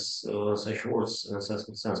structure as such words in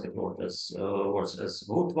Sanskrit words as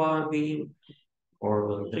bhutva, being,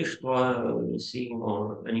 or drishtva, seeing,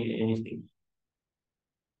 or anything.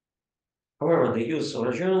 However, the use of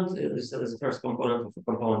adjourned is the first component of a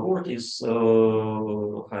compound word is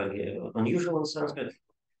highly unusual in Sanskrit.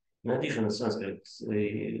 In addition, in Sanskrit,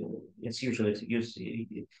 it's usually used.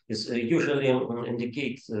 It's usually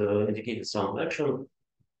indicated some action.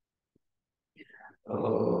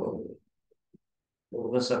 The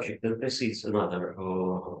subject that precedes another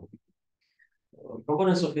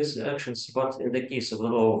components of these actions, but in the case of the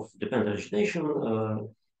law of dependent origination,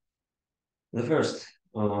 the first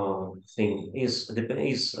thing is the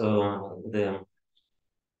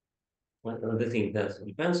thing that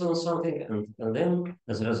depends on something, and then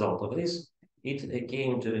as a result of this, it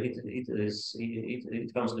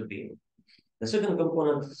comes to being. The second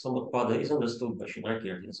component, Samatpada, is understood by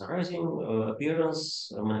Śāntarakṣita as arising,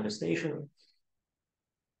 appearance, manifestation.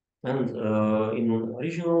 And in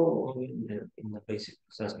original, in the basic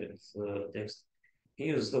Sanskrit text, he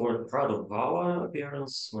used the word pradurбhava,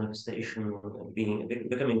 appearance, manifestation,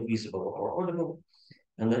 becoming visible or audible.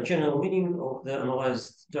 And the general meaning of the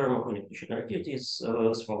analyzed term according to Śāntarakṣita is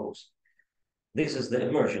as follows. This is the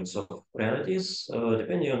emergence of realities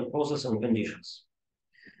depending on causes and conditions.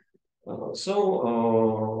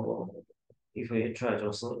 If we try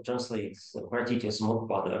to translate Bharatiya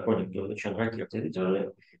Samatpada according to the Śāntarakṣita literally,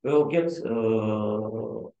 we will get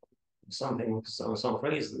some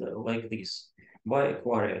phrase like this: by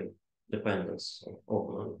acquiring dependence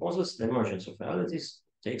on causes, the emergence of realities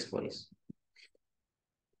takes place.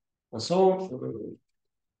 And so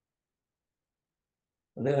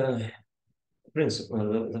the first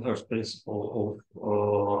principle of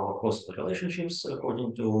causal relationships,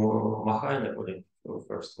 according to Mahāyāna, according to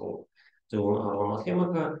first of all to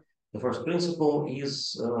Madhyamaka, the first principle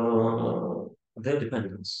is the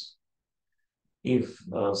dependence. If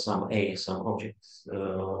some object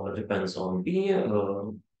depends on B,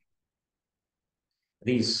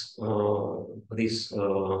 this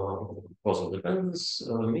causal dependence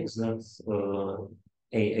means that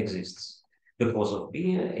A exists. Because of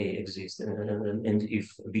B, A exists, and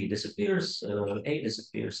if B disappears, A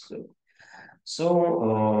disappears too.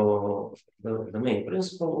 So the main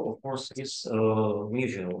principle, of course, is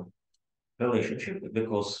mutual relationship,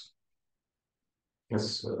 because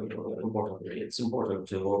it's important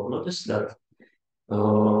to notice that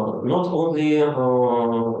not only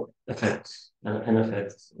an effect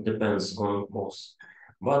depends on cause,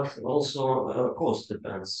 but also cause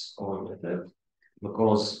depends on effect,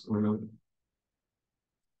 because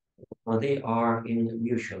they are in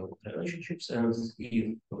mutual relationships, and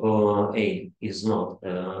if A is not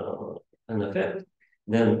an effect,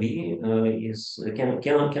 then B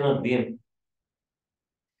cannot be.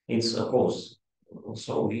 It's a cause.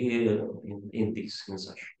 So we in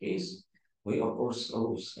such case, we of course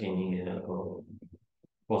lose any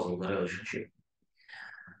causal relationship.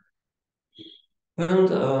 And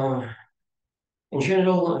in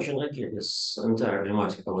general, this entire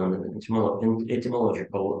grammatical and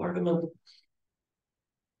etymological argument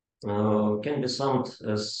can be summed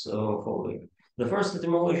as following. The first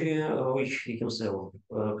etymology, which he himself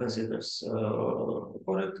considers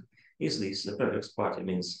correct, is this: the prefix party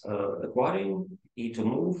means acquiring, to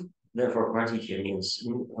move. Therefore, Bharatiya means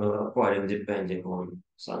acquiring depending on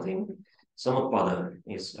something. Samatpada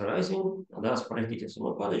is arising, and thus Bharatiya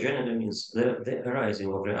Samatpada generally means the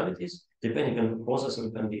arising of realities depending on causes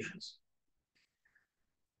and conditions.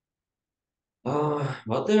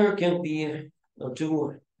 But there can be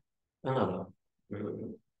two another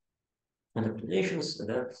interpretations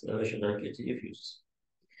that Śāntarakṣita diffuses.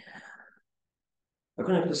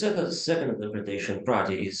 According to the second interpretation,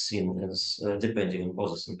 prati is seen as depending on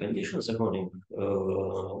causes and conditions. According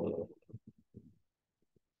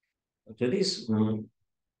to this,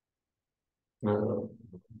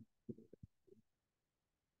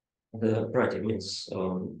 the prati means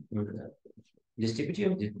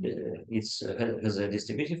distributive. It has a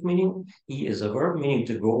distributive meaning. E is a verb meaning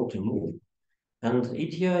to go, to move. And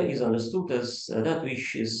idya is understood as that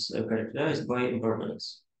which is characterized by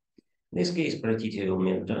impermanence. In this case, Pratitya will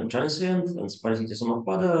mean transient, and Pratitya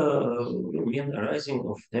Samatpada will mean arising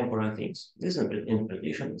of temporary things. This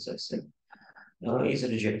interpretation, as I said, is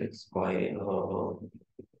rejected by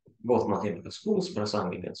both mathematical schools,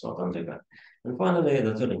 Prasangic and Śāntarikṣita. And finally,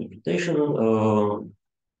 the third interpretation,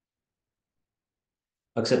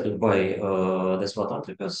 accepted by the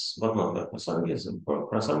Śāntarikṣitas, but not by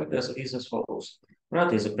Prasangikas, is as follows.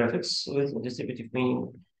 Prat is a prefix with distributive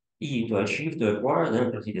meaning. E, to achieve, to acquire,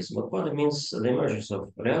 then Pratitya Samatpada means the emergence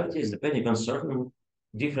of realities depending on certain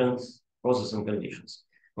different causes and conditions.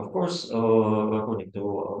 Of course, according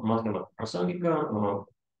to Madhyamaka Prasangika,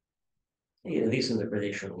 this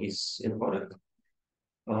interpretation is incorrect.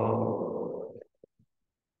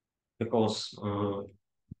 because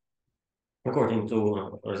according to,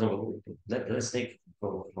 for example, let's take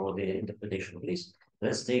for the interpretation of this,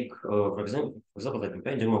 let's take, for example, the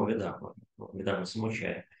compendium of Vedanta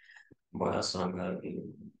Samuchaya by Asanga.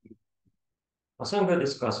 Asanga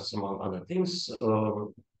discusses, among other things,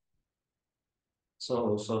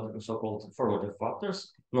 so-called formative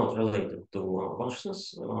factors not related to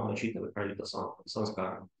consciousness, Chita, Prakrit,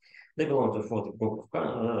 Sanskara. They belong to 40 group of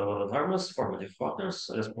dharmas, formative factors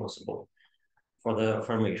responsible for the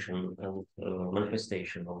formation and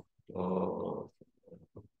manifestation of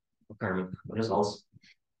karmic results.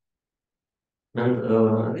 And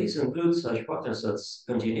these include such factors as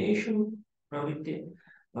continuation, pravritti,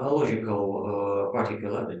 logical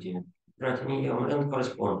particularity, pratiniyam, and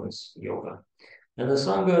correspondence, yoga. And the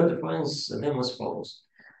Sangha defines them as follows.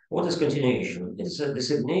 What is continuation? It's a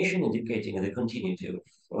designation indicating the continuity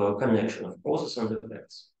of connection of causes and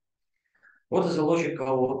effects. What is a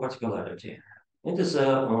logical particularity? It is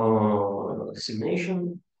a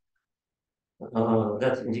designation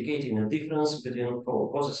that indicating a difference between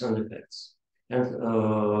causes and effects. And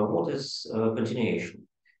what is continuation?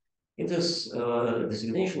 It is a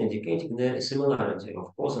designation indicating the similarity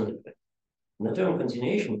of cause and effect. The term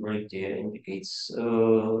continuation Bharatiya indicates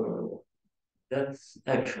that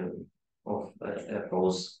action of a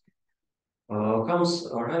cause comes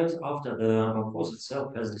right after the cause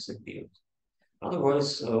itself has disappeared.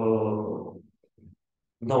 Otherwise,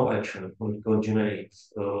 no action will generate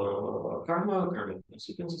karmic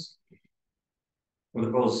consequences,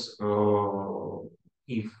 because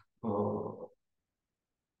if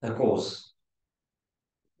a cause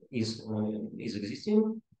is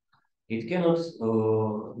existing, it cannot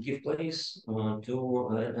give place to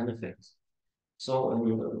an effect.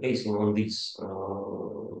 So, basing on this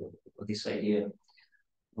idea,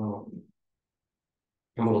 both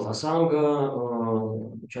Asanga,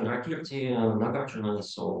 Śāntarakṣita, Nagarjuna,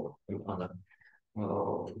 so and other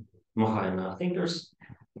Mahāyāna thinkers,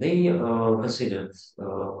 they considered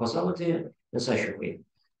causality in such a way.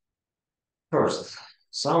 First,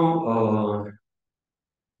 some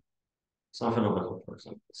phenomenon, for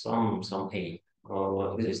example, some A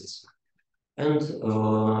exists, and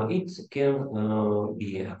it can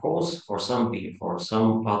be a cause for some B, for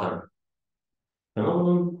some other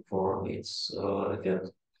phenomenon, for its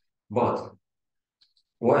effect. But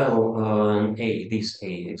while this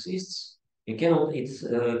A exists, it cannot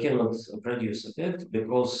produce effect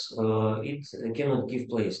because it cannot give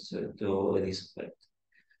place to this effect.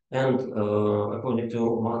 And according to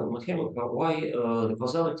Madhyamaka, why the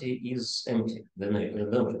causality is empty? The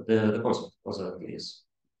concept of causality is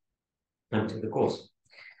empty. The cause,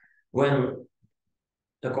 when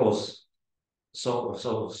a cause,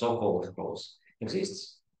 so-called cause,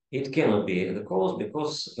 exists, it cannot be the cause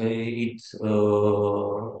because it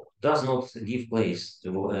does not give place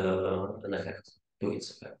to an effect, to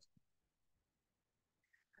its effect.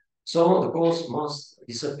 So the cause must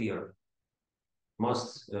disappear,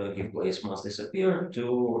 must give place, must disappear to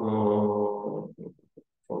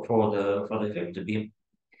for the effect to be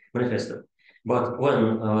manifested. But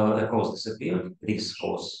when a cause disappeared, this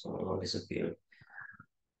cause disappeared,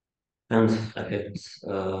 and effect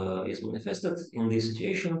is manifested in this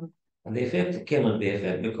situation, and the effect cannot be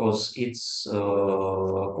effect because its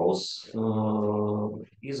cause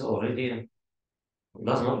is already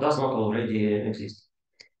does not already exist.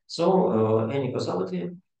 So any causality,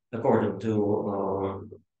 according to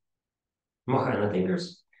Mahāyāna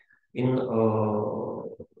thinkers, in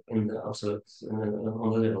the absolute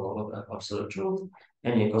on the level of absolute truth,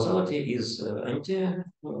 any causality is empty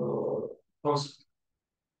concept.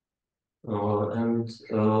 And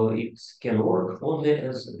it can work only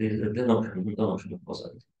as the notion of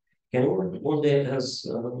causality can work only as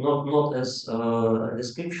not as a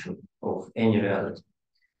description of any reality,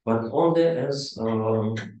 but only as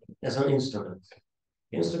an instrument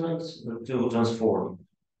to transform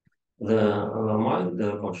the mind,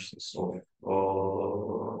 the consciousness of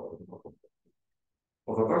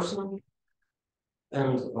a person.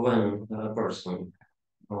 And when a person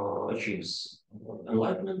achieves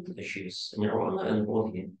enlightenment, achieves nirvana and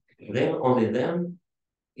bodhi, then only then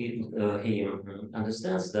he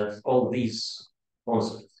understands that all these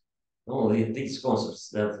concepts,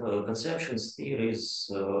 that conceptions, theories,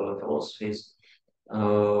 philosophies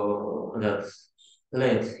that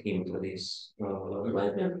led him to this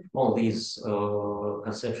enlightenment, all these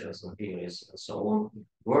conceptions and theories and so on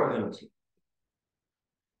were empty.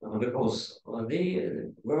 Because they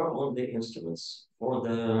were only instruments for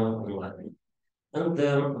the enlightenment. And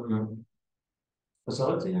the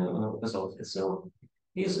causality itself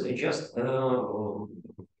is just an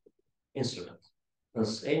instrument.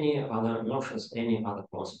 as any other notions, any other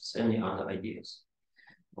concepts, any other ideas.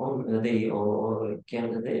 No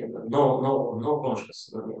conscious,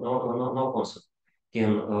 no concept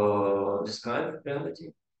can describe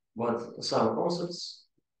reality, but some concepts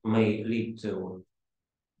may lead to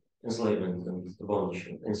enslavement and bondage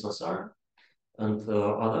in samsara, and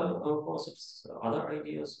other concepts, other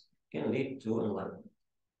ideas can lead to enlightenment,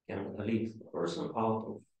 can lead a person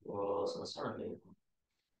out of samsara.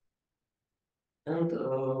 And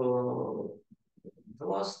the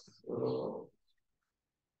last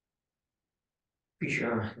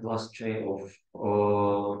feature, the last trait of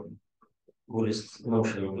Buddhist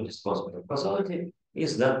notion, Buddhist concept of causality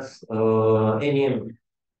is that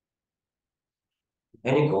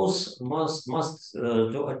any cause must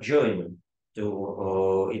do adjoin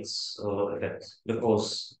to its effect,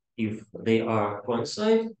 because if they are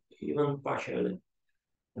coincide, even partially,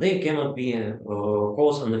 they cannot be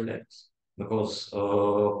cause and effect, because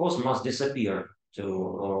cause must disappear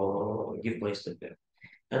to give place to effect.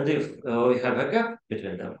 And if we have a gap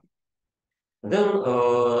between them, then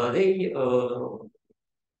they,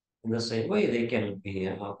 in the same way, they cannot be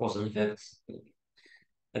cause and effect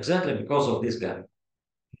exactly because of this gap.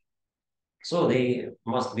 So they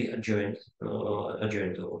must be adjoined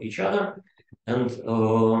to each other, and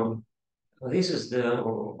this is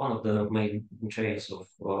one of the main traits of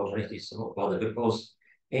practice of Pada, because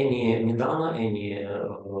any nidana, any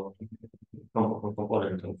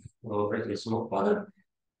component of practice of Pada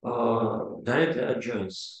directly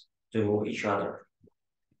adjoins to each other.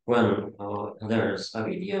 When there's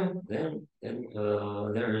avidya, then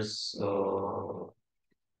there is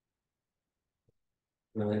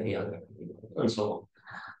and so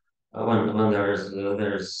on. When there's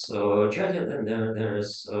jhaya, then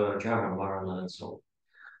there's jhara, varana, and so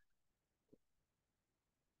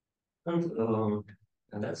on.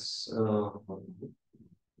 And that's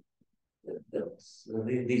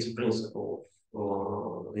this principle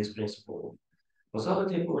of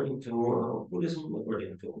causality according to Buddhism,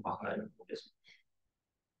 according to Mahāyāna Buddhism.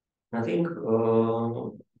 I think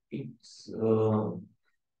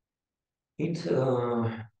it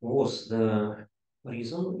was the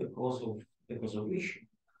reason because of which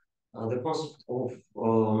the concept of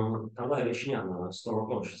store of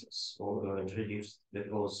consciousness was introduced,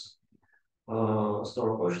 because store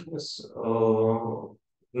of consciousness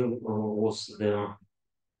was the,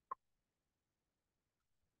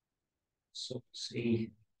 so to say,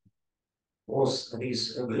 was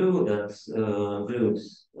this glue that glued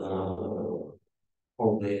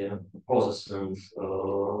all the causes and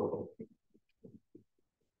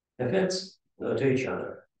effects to each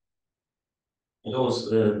other. It was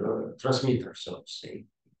the transmitter, so to say,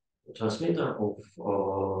 the transmitter of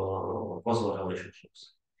causal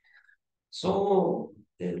relationships. So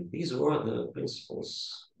these were the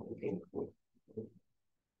principles, I think, of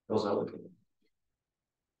causality.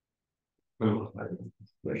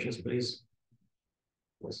 Questions, please.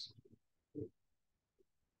 Yes.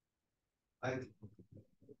 I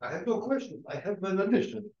have no question. I have an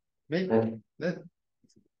addition. Maybe let's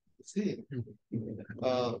see.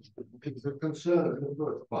 It's a concern in the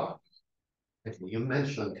first part. You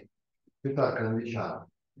mentioned Vitarka and Vichara.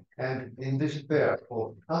 And in this pair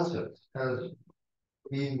of concepts, as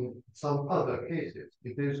in some other cases,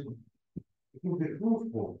 it would be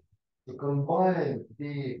fruitful to combine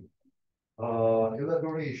the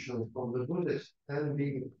elaboration from the Buddhist and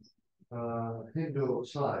the Hindu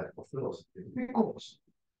side of philosophy. Because,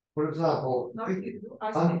 for example,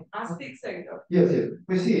 yes,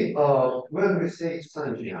 we see when we say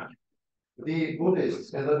Sanjaya, the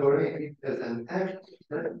Buddhists elaborate it as an act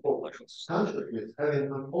of consciousness having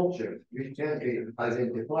an object which can be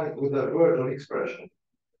identified with a verbal expression.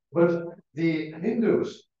 But the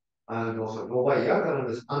Hindus and also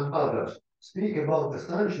Vyakarnas and others speak about the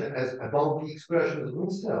Sanjaya as about the expressions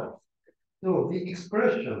themselves. So the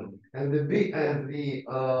expression and the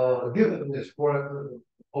givenness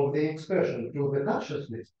of the expression to the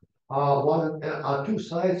consciousness are two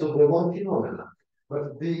sides of the one phenomena.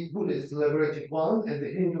 But the Buddhists elaborated one and the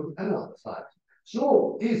Hindus another side.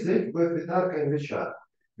 So is it with Vitarka and Vichara?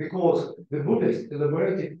 Because the Buddhists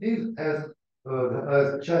elaborated this as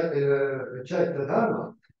Chaitya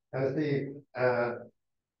Dharma, as the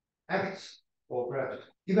acts or perhaps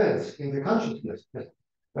events in the consciousness.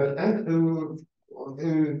 And the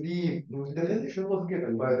definition was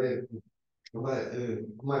given by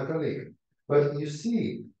my colleague. But you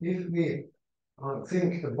see, if we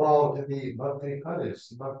think about the Bhakti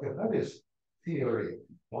Haris theory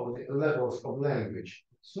of the levels of language,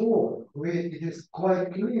 so it is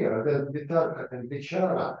quite clear that Vitarka and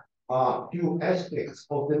Vichara are two aspects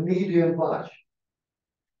of the medium bhaj.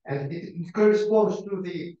 and it corresponds to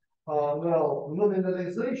the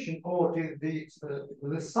nominalization or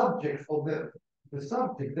the subject of the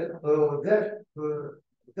subject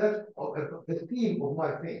the theme of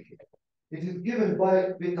my thinking. It is given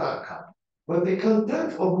by vitarka, but the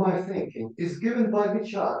content of my thinking is given by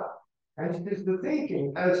vichara, and it is the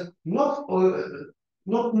thinking as not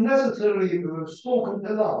necessarily spoken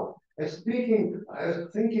aloud, as speaking, as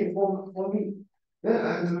thinking for me.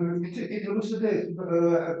 Yeah, and it elucidates,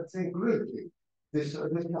 I think, greatly this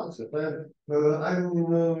concept. And I'm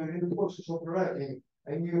in the process of writing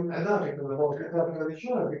an article about rhetorical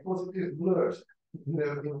vichara because it is blurred in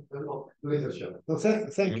literature. So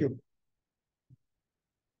thank you.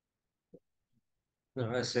 No,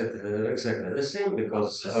 I said exactly the same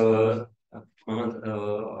because I'll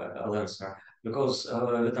answer because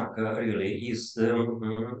Vitarka really is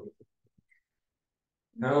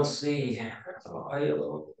I will say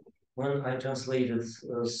when I translated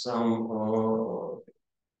some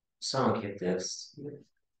Sanskrit texts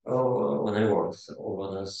when I worked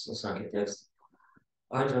over the Sanskrit text,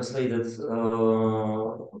 I translated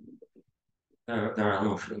there are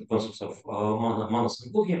no concepts of manas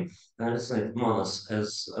and buddhi. I translated manas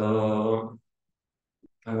as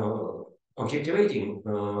objectivating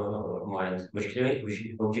mind,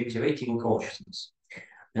 objectivating consciousness,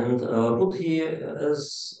 and buddhi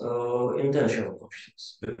as intentional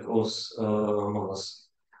consciousness, because manas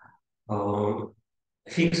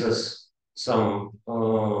fixes some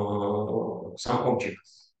object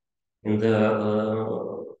in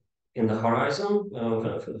the horizon,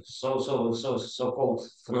 so-called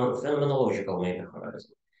phenomenological maybe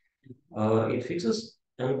horizon. It fixes,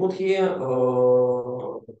 and buddhi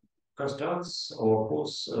constructs or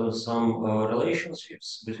puts some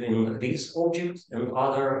relationships between this object and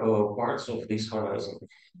other parts of this horizon.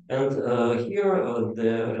 And here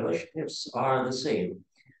the relationships are the same,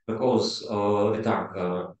 because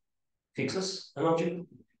Vitarka fixes an object,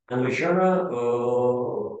 and Vichara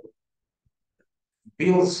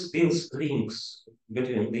builds links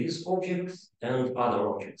between these objects and other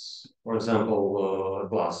objects. For example,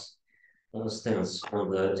 glass stands on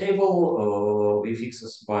the table. We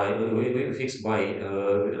fix by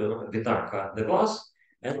Vitarka the glass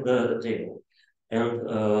and the table, and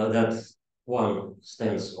that one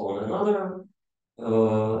stands on another.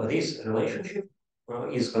 This relationship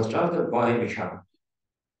is constructed by Vichara.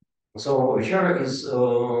 So Vichara is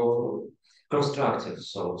constructive,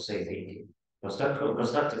 so say thinking,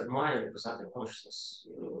 constructive mind, constructive consciousness,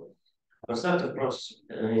 constructive process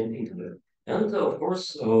into it. And of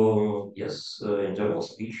course, yes, internal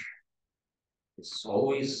speech is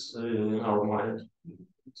always in our mind.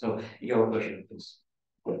 So your question, please.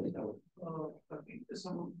 What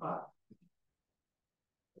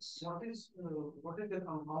is the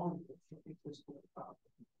compound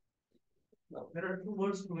there are two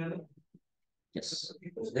words together? Yes,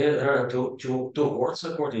 there are two words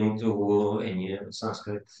according to any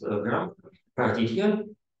Sanskrit grammar. Bharatiya,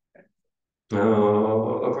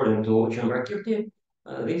 according to Śāntarakṣita,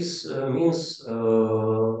 this means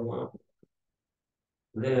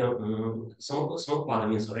the Samatpada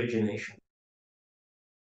means origination.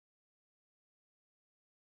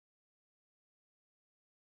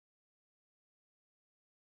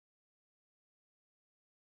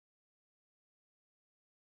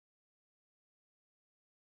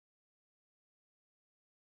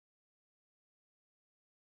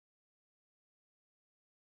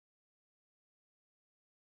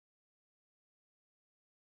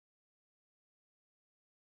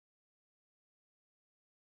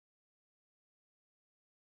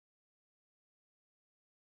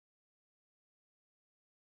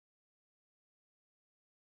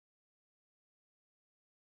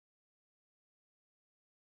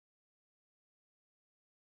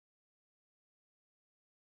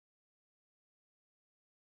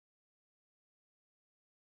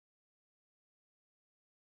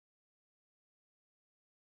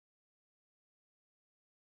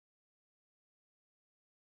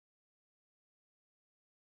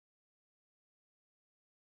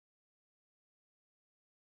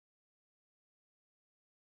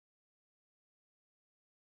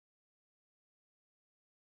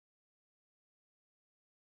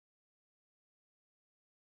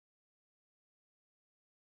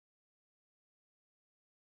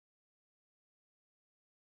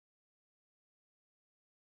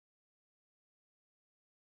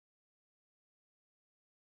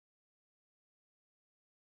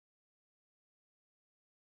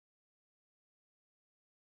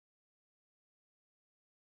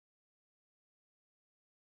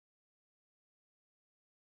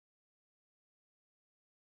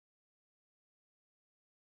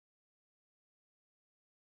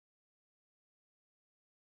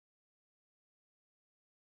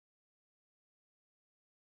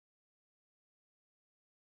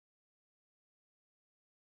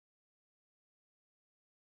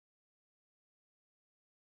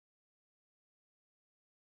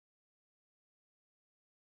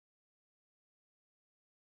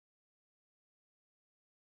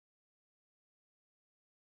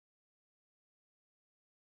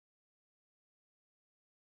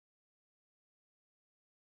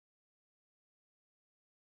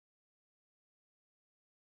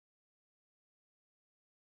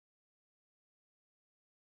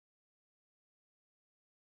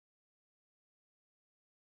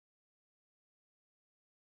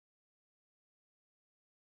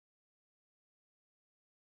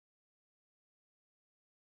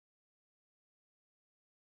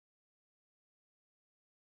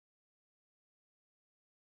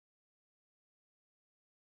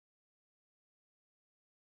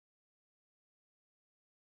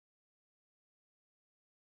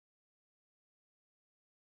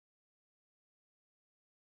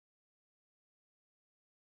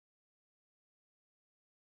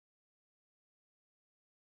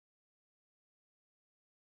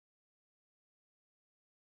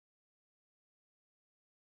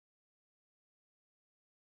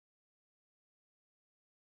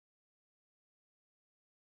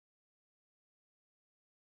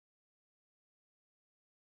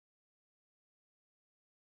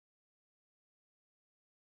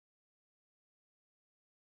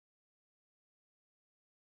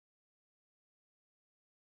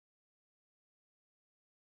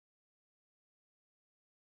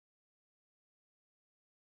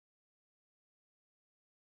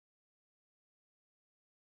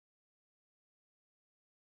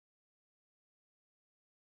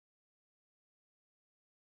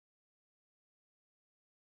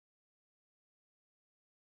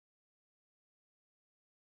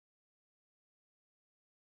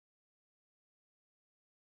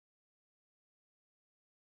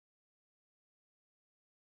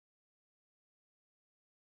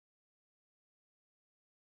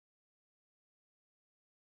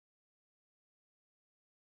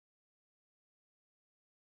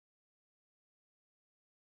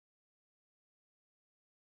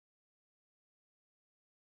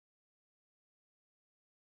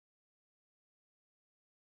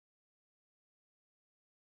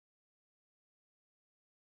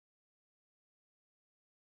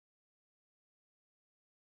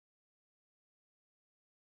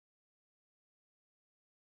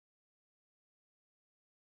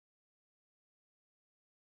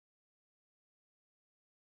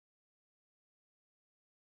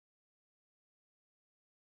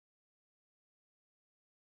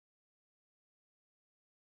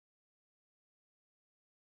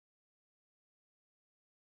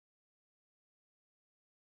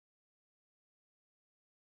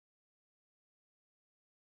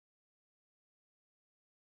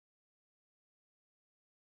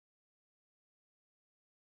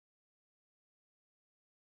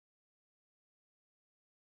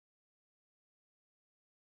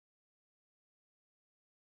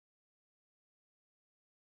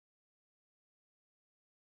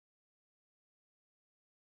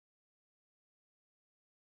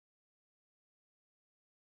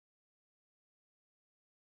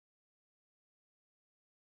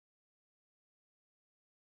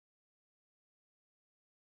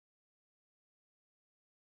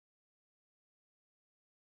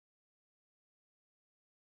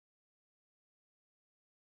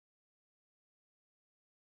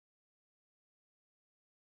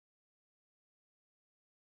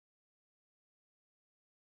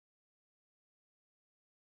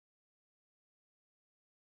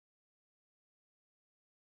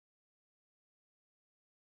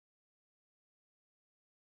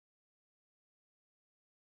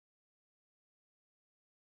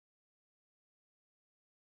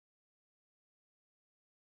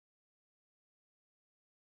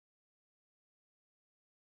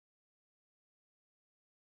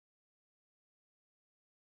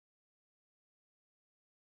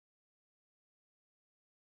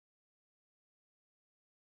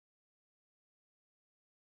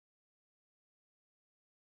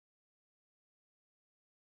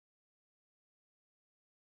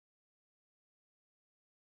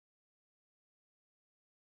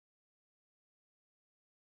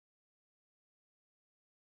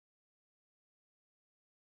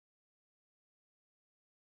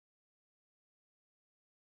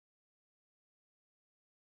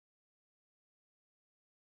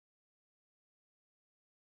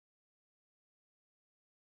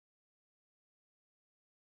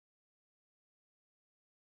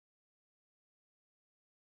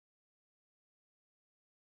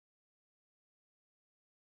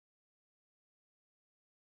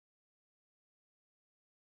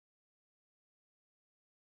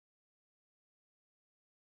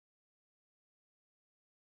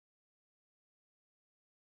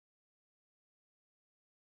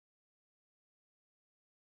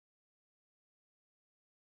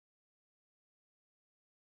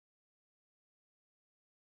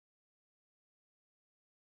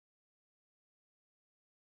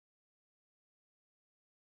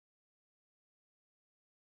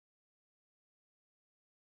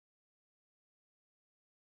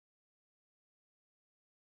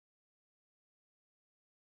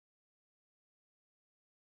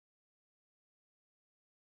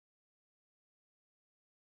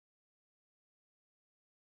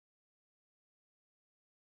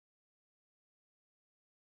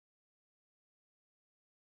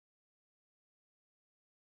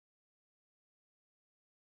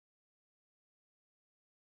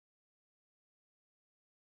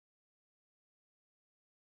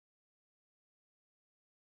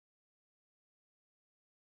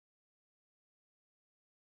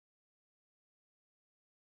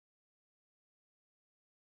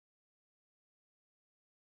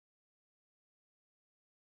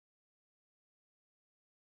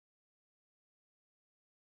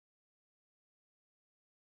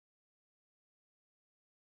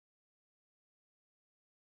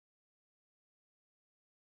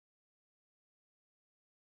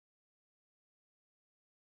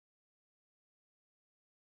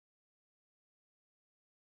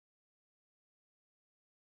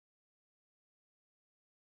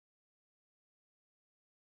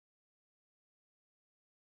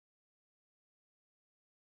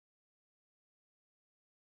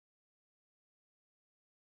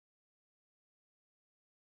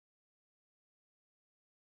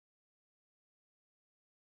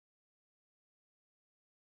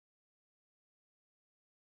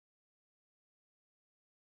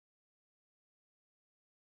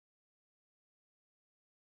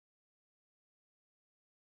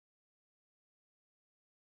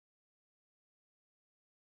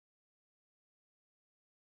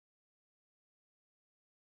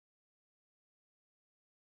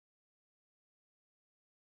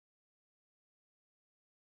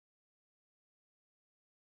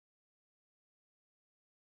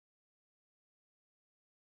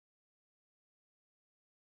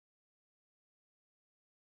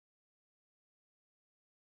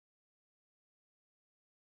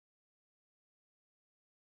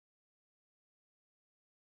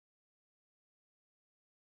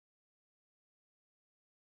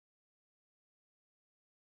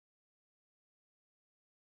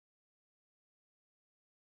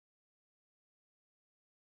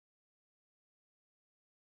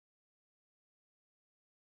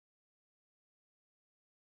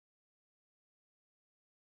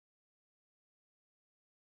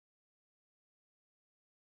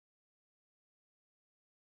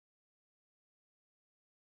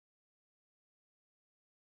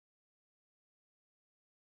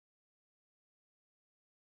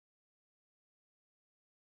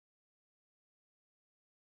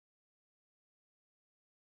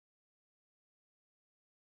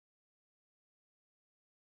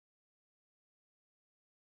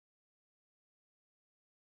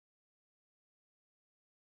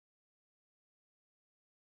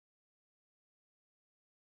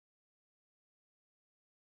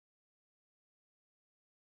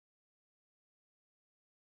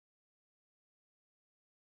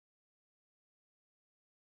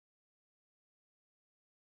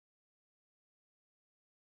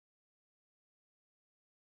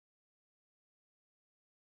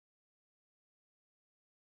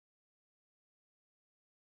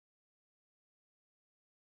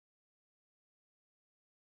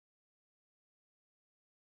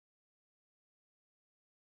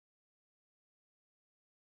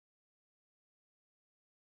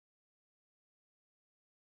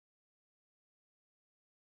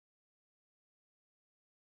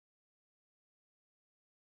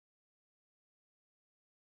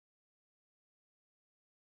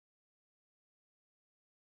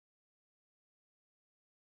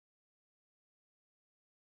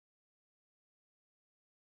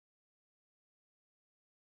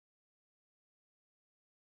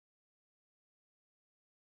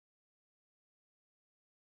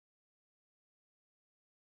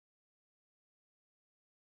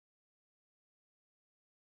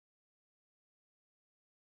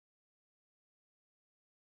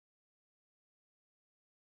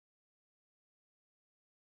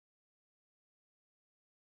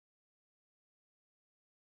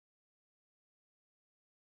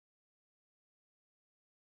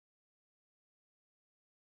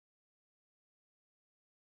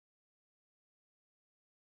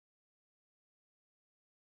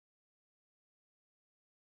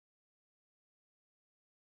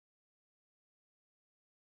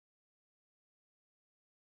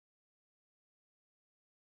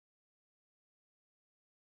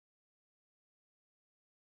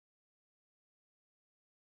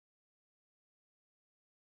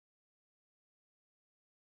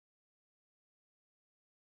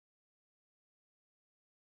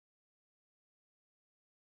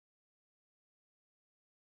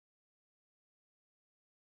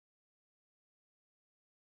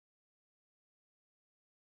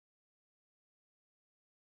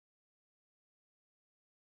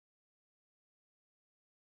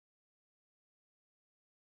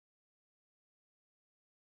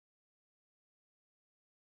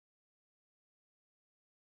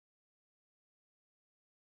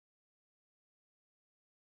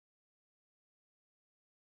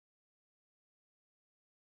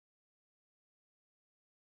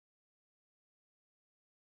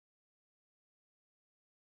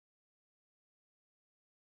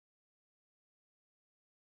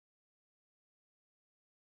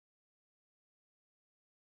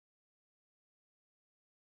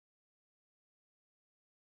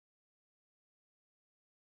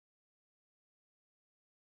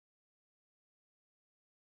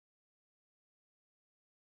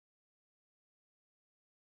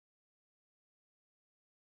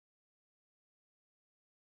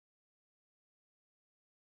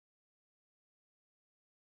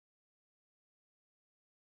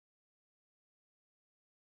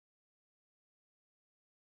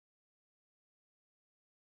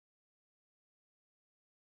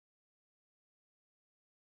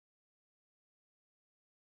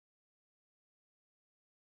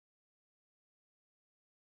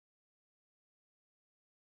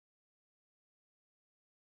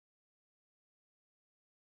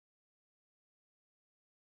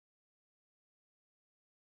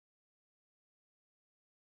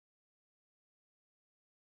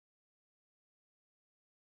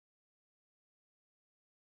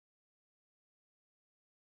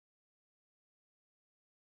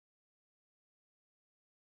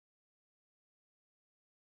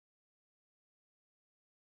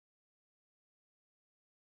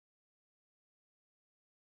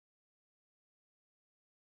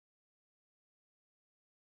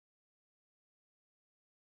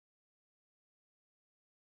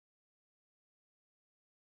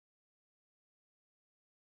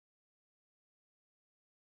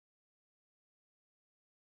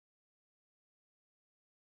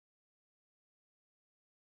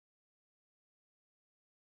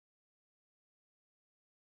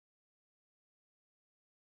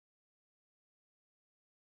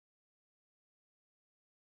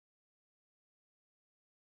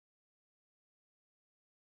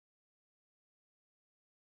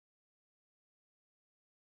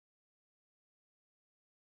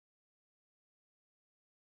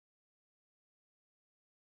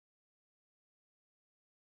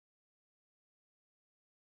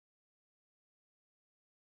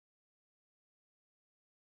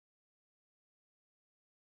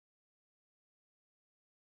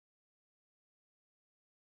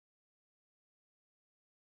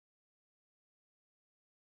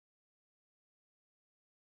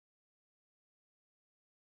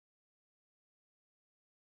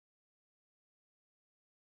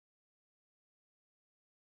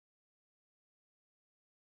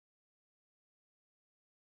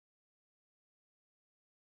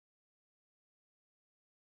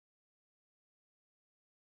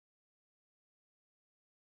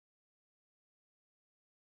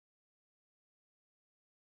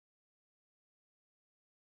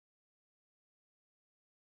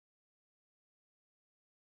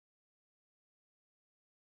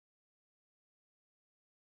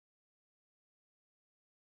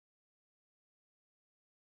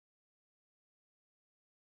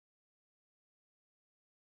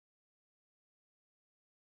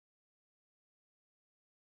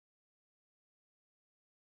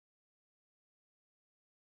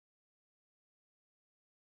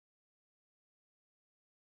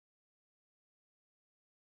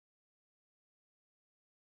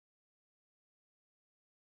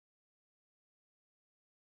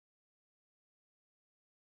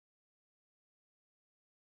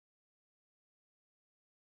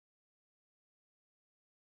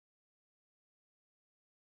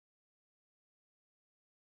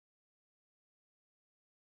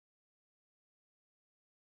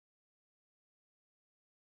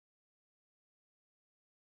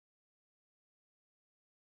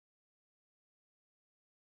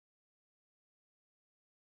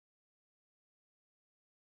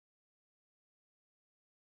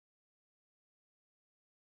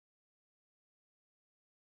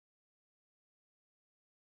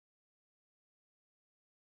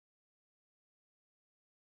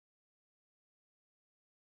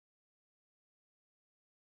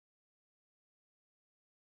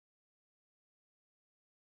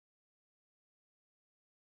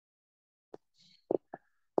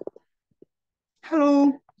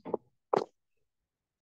 Hello.